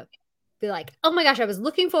 You know, be like, oh my gosh, I was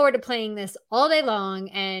looking forward to playing this all day long,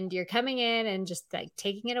 and you're coming in and just like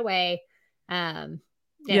taking it away. And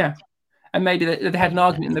maybe they had an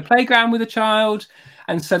argument in the playground with a child,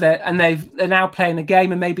 and so they're now playing the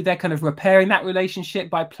game, and maybe they're kind of repairing that relationship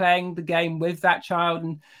by playing the game with that child,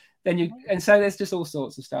 and so there's just all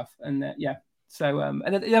sorts of stuff. And so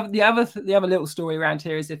and the other little story around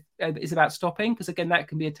here is about stopping, because again, that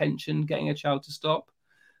can be attention, getting a child to stop.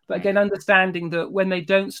 But again, understanding that when they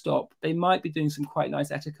don't stop, they might be doing some quite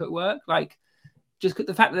nice etiquette work, like just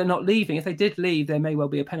the fact that they're not leaving. If they did leave, there may well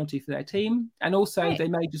be a penalty for their team. And also they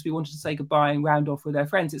may just be wanting to say goodbye and round off with their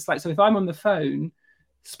friends. It's like, so if I'm on the phone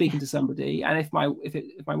speaking to somebody, and if my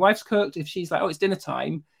wife's cooked, if she's like, oh, it's dinner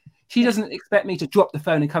time, she doesn't expect me to drop the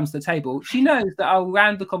phone and come to the table. She knows that I'll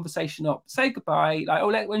round the conversation up, say goodbye, like,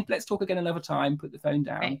 oh, let's talk again another time, put the phone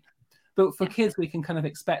down. Right. But for kids, we can kind of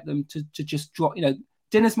expect them to just drop, you know,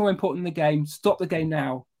 dinner's more important than the game. Stop the game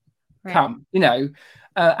now. Right. Come, you know.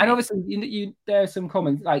 And obviously, there are some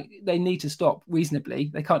comments, like, they need to stop reasonably.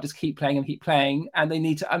 They can't just keep playing, and they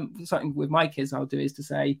need to. Something with my kids I'll do is to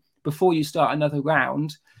say, before you start another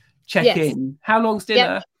round, check in. How long's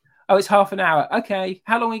dinner? Yep. Oh, it's half an hour. Okay.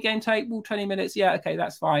 How long are you going to take? Well, 20 minutes. Yeah. Okay,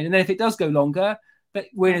 that's fine. And then if it does go longer, but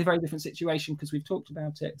we're in a very different situation because we've talked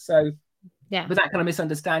about it. So, but that kind of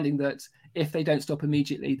misunderstanding that if they don't stop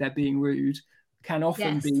immediately, they're being rude, can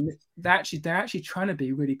often be they're actually trying to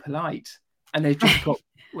be really polite, and they've just got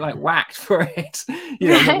like whacked for it. You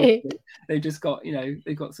know, they've just got, you know,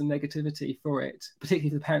 they've got some negativity for it,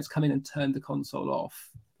 particularly if the parents come in and turn the console off.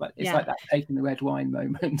 But it's like that taking the red wine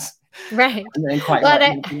moment. Right. And then quite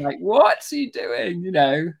like, what are you doing? You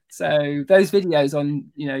know, so those videos on,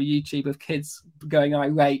 you know, YouTube of kids going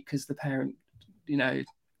irate because the parent, you know,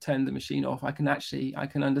 turned the machine off, I can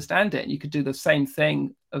understand it. You could do the same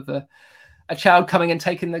thing of a child coming and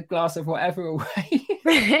taking the glass of whatever away.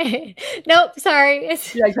 Right. Nope, sorry.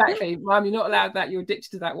 Yeah, exactly. Mom, you're not allowed that. You're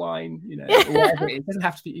addicted to that wine, you know, or whatever it is. It doesn't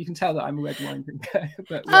have to be. You can tell that I'm a red wine drinker.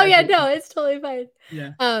 But no, it's totally fine.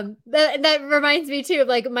 Yeah. That reminds me too of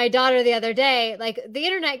like my daughter the other day. Like, the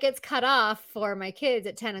internet gets cut off for my kids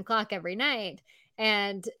at 10 o'clock every night,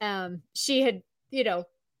 and she had, you know,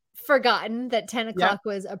 forgotten that 10 o'clock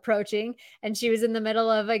was approaching, and she was in the middle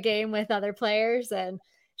of a game with other players, and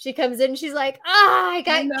she comes in, she's like, I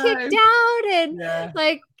got kicked out, and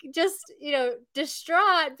like, just, you know,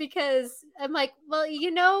 distraught, because I'm like, well, you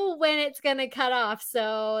know when it's going to cut off,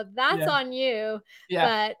 so that's on you.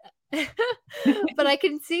 But but I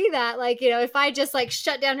can see that, like, you know, if I just like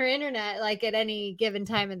shut down her internet, like at any given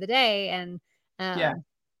time of the day, and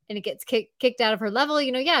it gets kicked out of her level,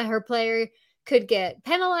 you know, her player could get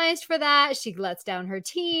penalized for that. She lets down her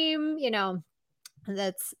team, you know,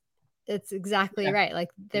 that's it's exactly right. Like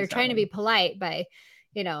they're trying to exactly. be polite by,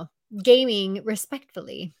 gaming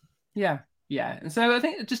respectfully. Yeah. And so I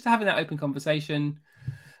think just having that open conversation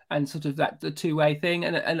and sort of the two-way thing,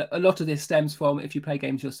 and a lot of this stems from, if you play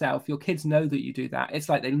games yourself, your kids know that you do that. It's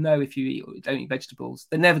like they know if you don't eat vegetables,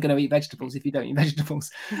 they're never going to eat vegetables if you don't eat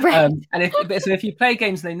vegetables. Right. And if you play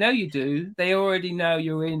games and they know you do, they already know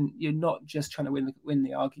you're not just trying to win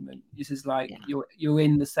the argument. This is like you're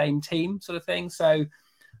in the same team sort of thing. So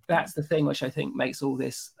that's the thing which I think makes all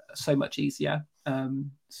this so much easier.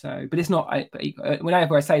 But it's not.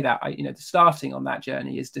 Whenever I say that, starting on that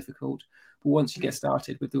journey is difficult. But once you get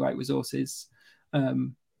started with the right resources,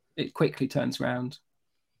 it quickly turns around.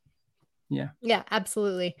 Yeah,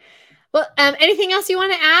 absolutely. Well, anything else you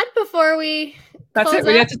want to add before we? That's it.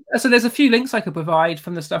 Really. So there's a few links I could provide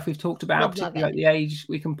from the stuff we've talked about, particularly like the age.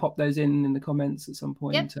 We can pop those in the comments at some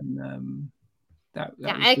point. Yep. And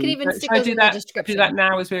I could even stick those in the description. Do that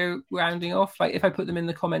now as we're rounding off. Like if I put them in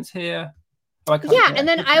the comments here. And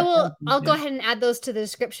then I'll go ahead and add those to the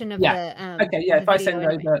description of the if I send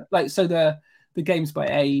over the games by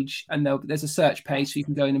age, and there's a search page so you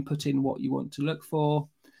can go in and put in what you want to look for.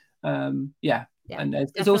 And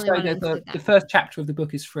there's also the first chapter of the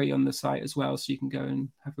book is free on the site as well, so you can go and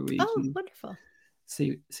have a read. Oh, wonderful.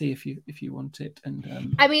 See if you want it. And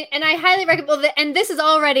and I highly recommend, and this is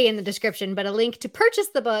already in the description, but a link to purchase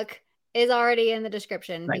the book is already in the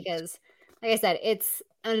description because, like I said, it's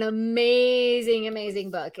an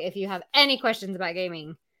amazing book. If you have any questions about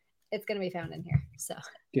gaming, it's going to be found in here. So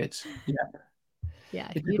good.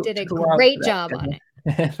 You did a great job on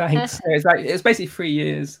it. Thanks. It's basically 3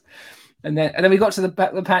 years, and then we got to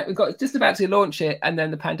we got just about to launch it, and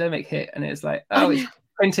then the pandemic hit, and it's like,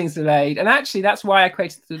 printing's delayed. And actually that's why I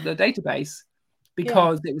created the database,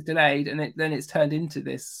 because it was delayed, and then it's turned into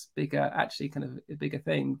this bigger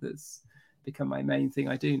thing that's become my main thing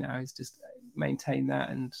I do now, is just maintain that,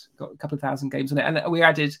 and got a couple of thousand games on it. And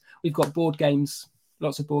we've got board games,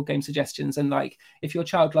 lots of board game suggestions, and like if your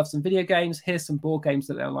child loves some video games, here's some board games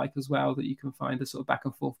that they'll like as well, that you can find a sort of back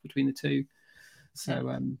and forth between the two.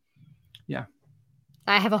 So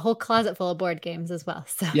I have a whole closet full of board games as well,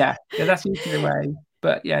 so that's usually the way.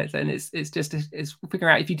 But then it's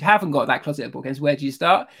figuring out, if you haven't got that closet of board games, where do you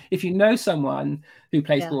start? If you know someone who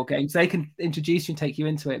plays board games, they can introduce you and take you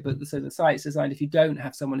into it. But so the site's designed, if you don't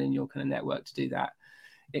have someone in your kind of network to do that,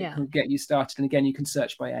 it can get you started. And again, you can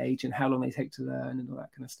search by age and how long they take to learn and all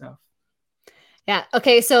that kind of stuff. Yeah.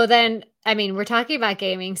 Okay. So then, we're talking about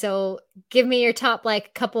gaming. So give me your top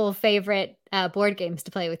couple favorite board games to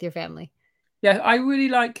play with your family. Yeah, I really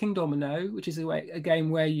like King Domino, which is a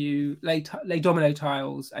game where you lay domino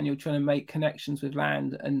tiles and you're trying to make connections with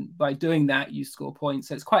land, and by doing that you score points.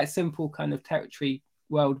 So it's quite a simple kind of territory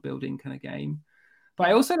world building kind of game. But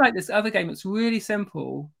I also like this other game that's really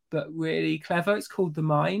simple but really clever. It's called The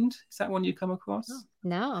Mind. Is that one you come across?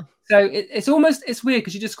 No. So it's weird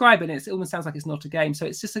because you describe it and it almost sounds like it's not a game. So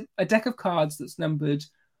it's just a deck of cards that's numbered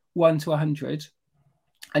 1 to 100.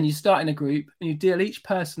 And you start in a group and you deal each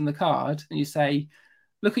person the card and you say,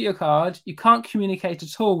 look at your card. You can't communicate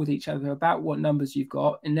at all with each other about what numbers you've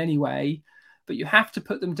got in any way, but you have to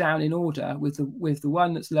put them down in order with the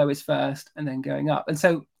one that's lowest first and then going up. And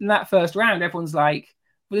so in that first round, everyone's like,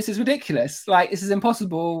 well, this is ridiculous. Like, this is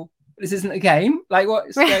impossible. This isn't a game. Like,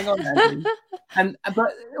 what's going on there?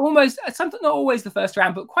 But almost, something, not always the first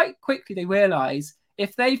round, but quite quickly they realize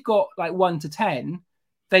if they've got 1 to 10,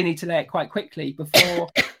 they need to lay it quite quickly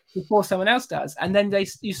before someone else does. And then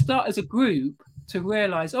you start as a group to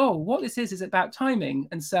realize, what this is about timing.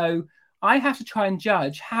 And so I have to try and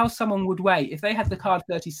judge how someone would wait. If they had the card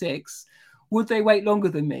 36, would they wait longer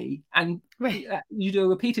than me? And you do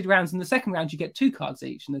repeated rounds. In the second round, you get 2 cards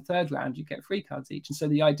each. In the third round, you get 3 cards each. And so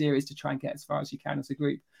the idea is to try and get as far as you can as a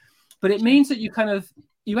group. But it means that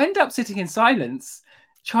you end up sitting in silence,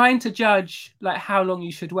 trying to judge how long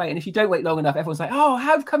you should wait. And if you don't wait long enough, everyone's like,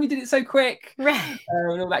 how come you did it so quick? Right.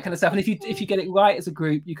 And all that kind of stuff. And if you get it right as a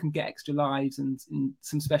group, you can get extra lives and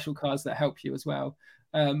some special cards that help you as well.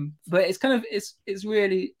 But it's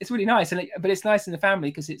really nice. But it's nice in the family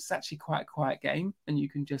because it's actually quite a quiet game, and you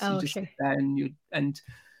can just sit there and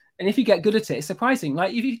if you get good at it, it's surprising.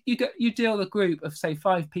 Like you deal a group of say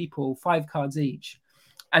 5 people, 5 cards each,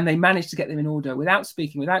 and they manage to get them in order without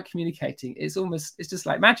speaking, without communicating. It's just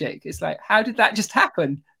like magic. It's like, how did that just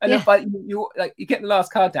happen? And then you get the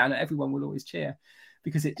last card down and everyone will always cheer,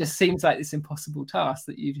 because it just seems like this impossible task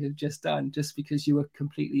that you have just done, just because you were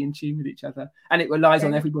completely in tune with each other. And it relies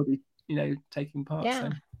on everybody, taking part. Yeah.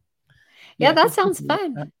 So, that sounds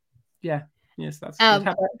fun. Yes, that's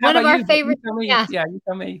good. One of our favorite. You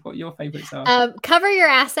tell me what your favorites are. Cover Your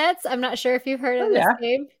Assets. I'm not sure if you've heard of this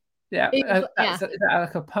game. Yeah, Yeah. is that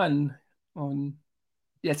like a pun on?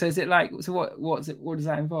 Yeah. So is it like? So what's it? What does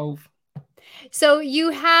that involve? So you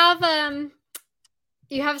have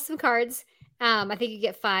some cards. I think you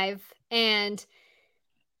get 5, and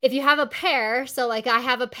if you have a pair, so like I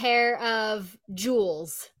have a pair of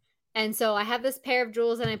jewels, and so I have this pair of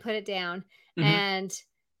jewels, and I put it down, Mm-hmm. and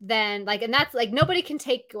then like, and that's like nobody can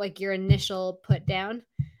take like your initial put down,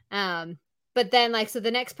 but then like, so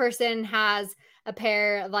the next person has a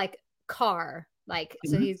pair of like car, like,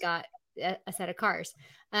 so Mm-hmm. he's got a set of cars.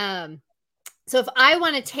 um so if I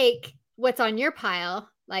want to take what's on your pile,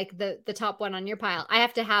 like the top one on your pile, I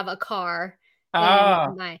have to have a car in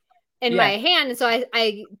Ah, my yeah, hand. And so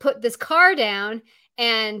I put this car down,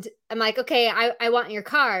 and I'm like, okay, I want your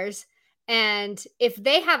cars. And if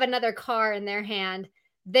they have another car in their hand,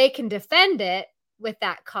 they can defend it with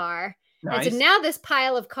that car. And so nice. now this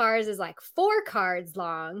pile of cars is like 4 cards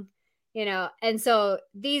long, and so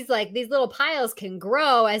these little piles can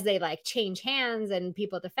grow as they like change hands and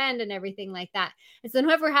people defend and everything like that. And so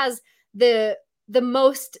whoever has the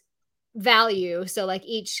most value, so like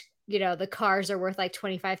each, the cars are worth like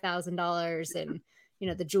 $25,000, and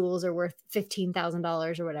the jewels are worth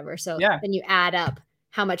 $15,000 or whatever, so Yeah. then you add up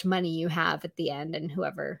how much money you have at the end, and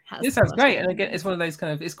whoever has This the sounds most great, and money again, it's wins. one of those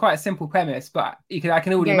kind of. It's quite a simple premise, but I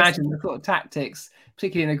can already Very imagine the simple. sort of tactics,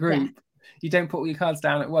 particularly in a Yeah. group. You don't put all your cards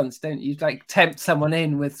down at once, don't you? You like tempt someone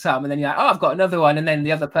in with some, and then you're like, "Oh, I've got another one," and then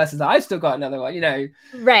the other person's like, "I've still got another one."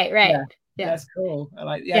 Right. Yeah, Yeah. that's cool. I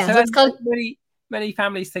like. Yeah, Yeah, so so it's and called. many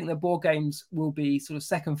families think that board games will be sort of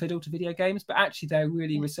second fiddle to video games, but actually they're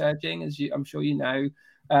really resurging, as I'm sure you know.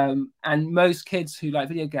 And most kids who like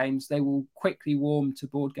video games, they will quickly warm to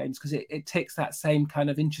board games because it ticks that same kind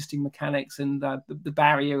of interesting mechanics, and the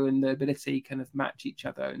barrier and the ability kind of match each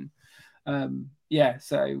other. And yeah,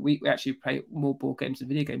 so we actually play more board games than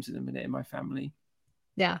video games at the minute in my family.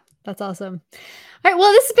 Yeah, that's awesome. All right,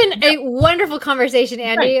 well, this has been Yeah, a wonderful conversation,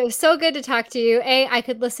 Andy. great. It was so good to talk to you. I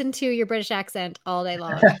could listen to your British accent all day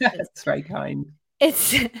long. That's very kind.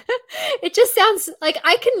 It's it just sounds like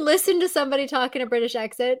I can listen to somebody talk in a British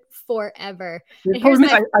accent forever. The And here's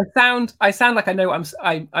problem is, my I sound like I know what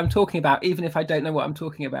I'm talking about, even if I don't know what I'm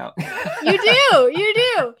talking about. you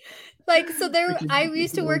do. Like, so I Which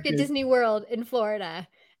used is to always work at good. Disney World in Florida,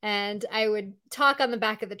 and I would talk on the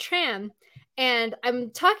back of the tram, and I'm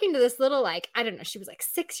talking to this little, like, I don't know, she was like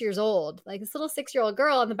 6 years old, like this little 6-year-old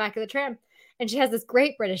girl on the back of the tram, and she has this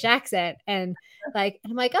great British accent, and I'm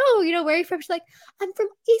like, oh, where are you from? She's like, I'm from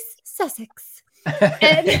East Sussex,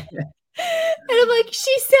 and I'm like,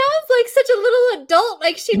 she sounds like such a little adult,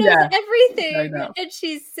 like she knows Yeah, no everything, doubt. and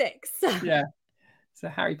she's 6. Yeah, it's a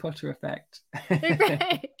Harry Potter effect.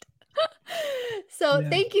 Right. So Yeah,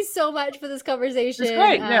 thank you so much for this it's conversation.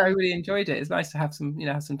 great. Yeah, I really enjoyed it. It's nice to have some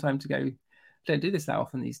time to go. Don't do this that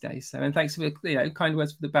often these days. So, and thanks for kind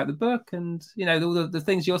words about the book, and all the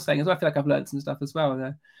things you're saying as well. I feel like I've learned some stuff as well.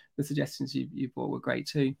 The suggestions you brought were great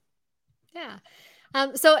too. Yeah.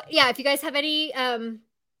 So yeah, if you guys have any,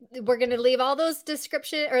 we're going to leave all those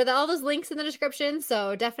all those links in the description.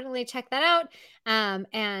 So definitely check that out.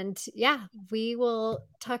 And yeah, we will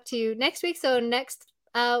talk to you next week. So next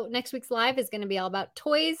week's live is going to be all about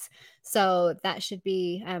toys. So that should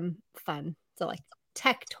be fun. So like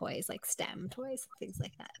tech toys, like STEM toys, things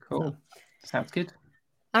like that. Cool. So, Sounds good.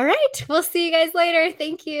 all right. We'll see you guys later.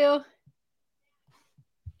 Thank you.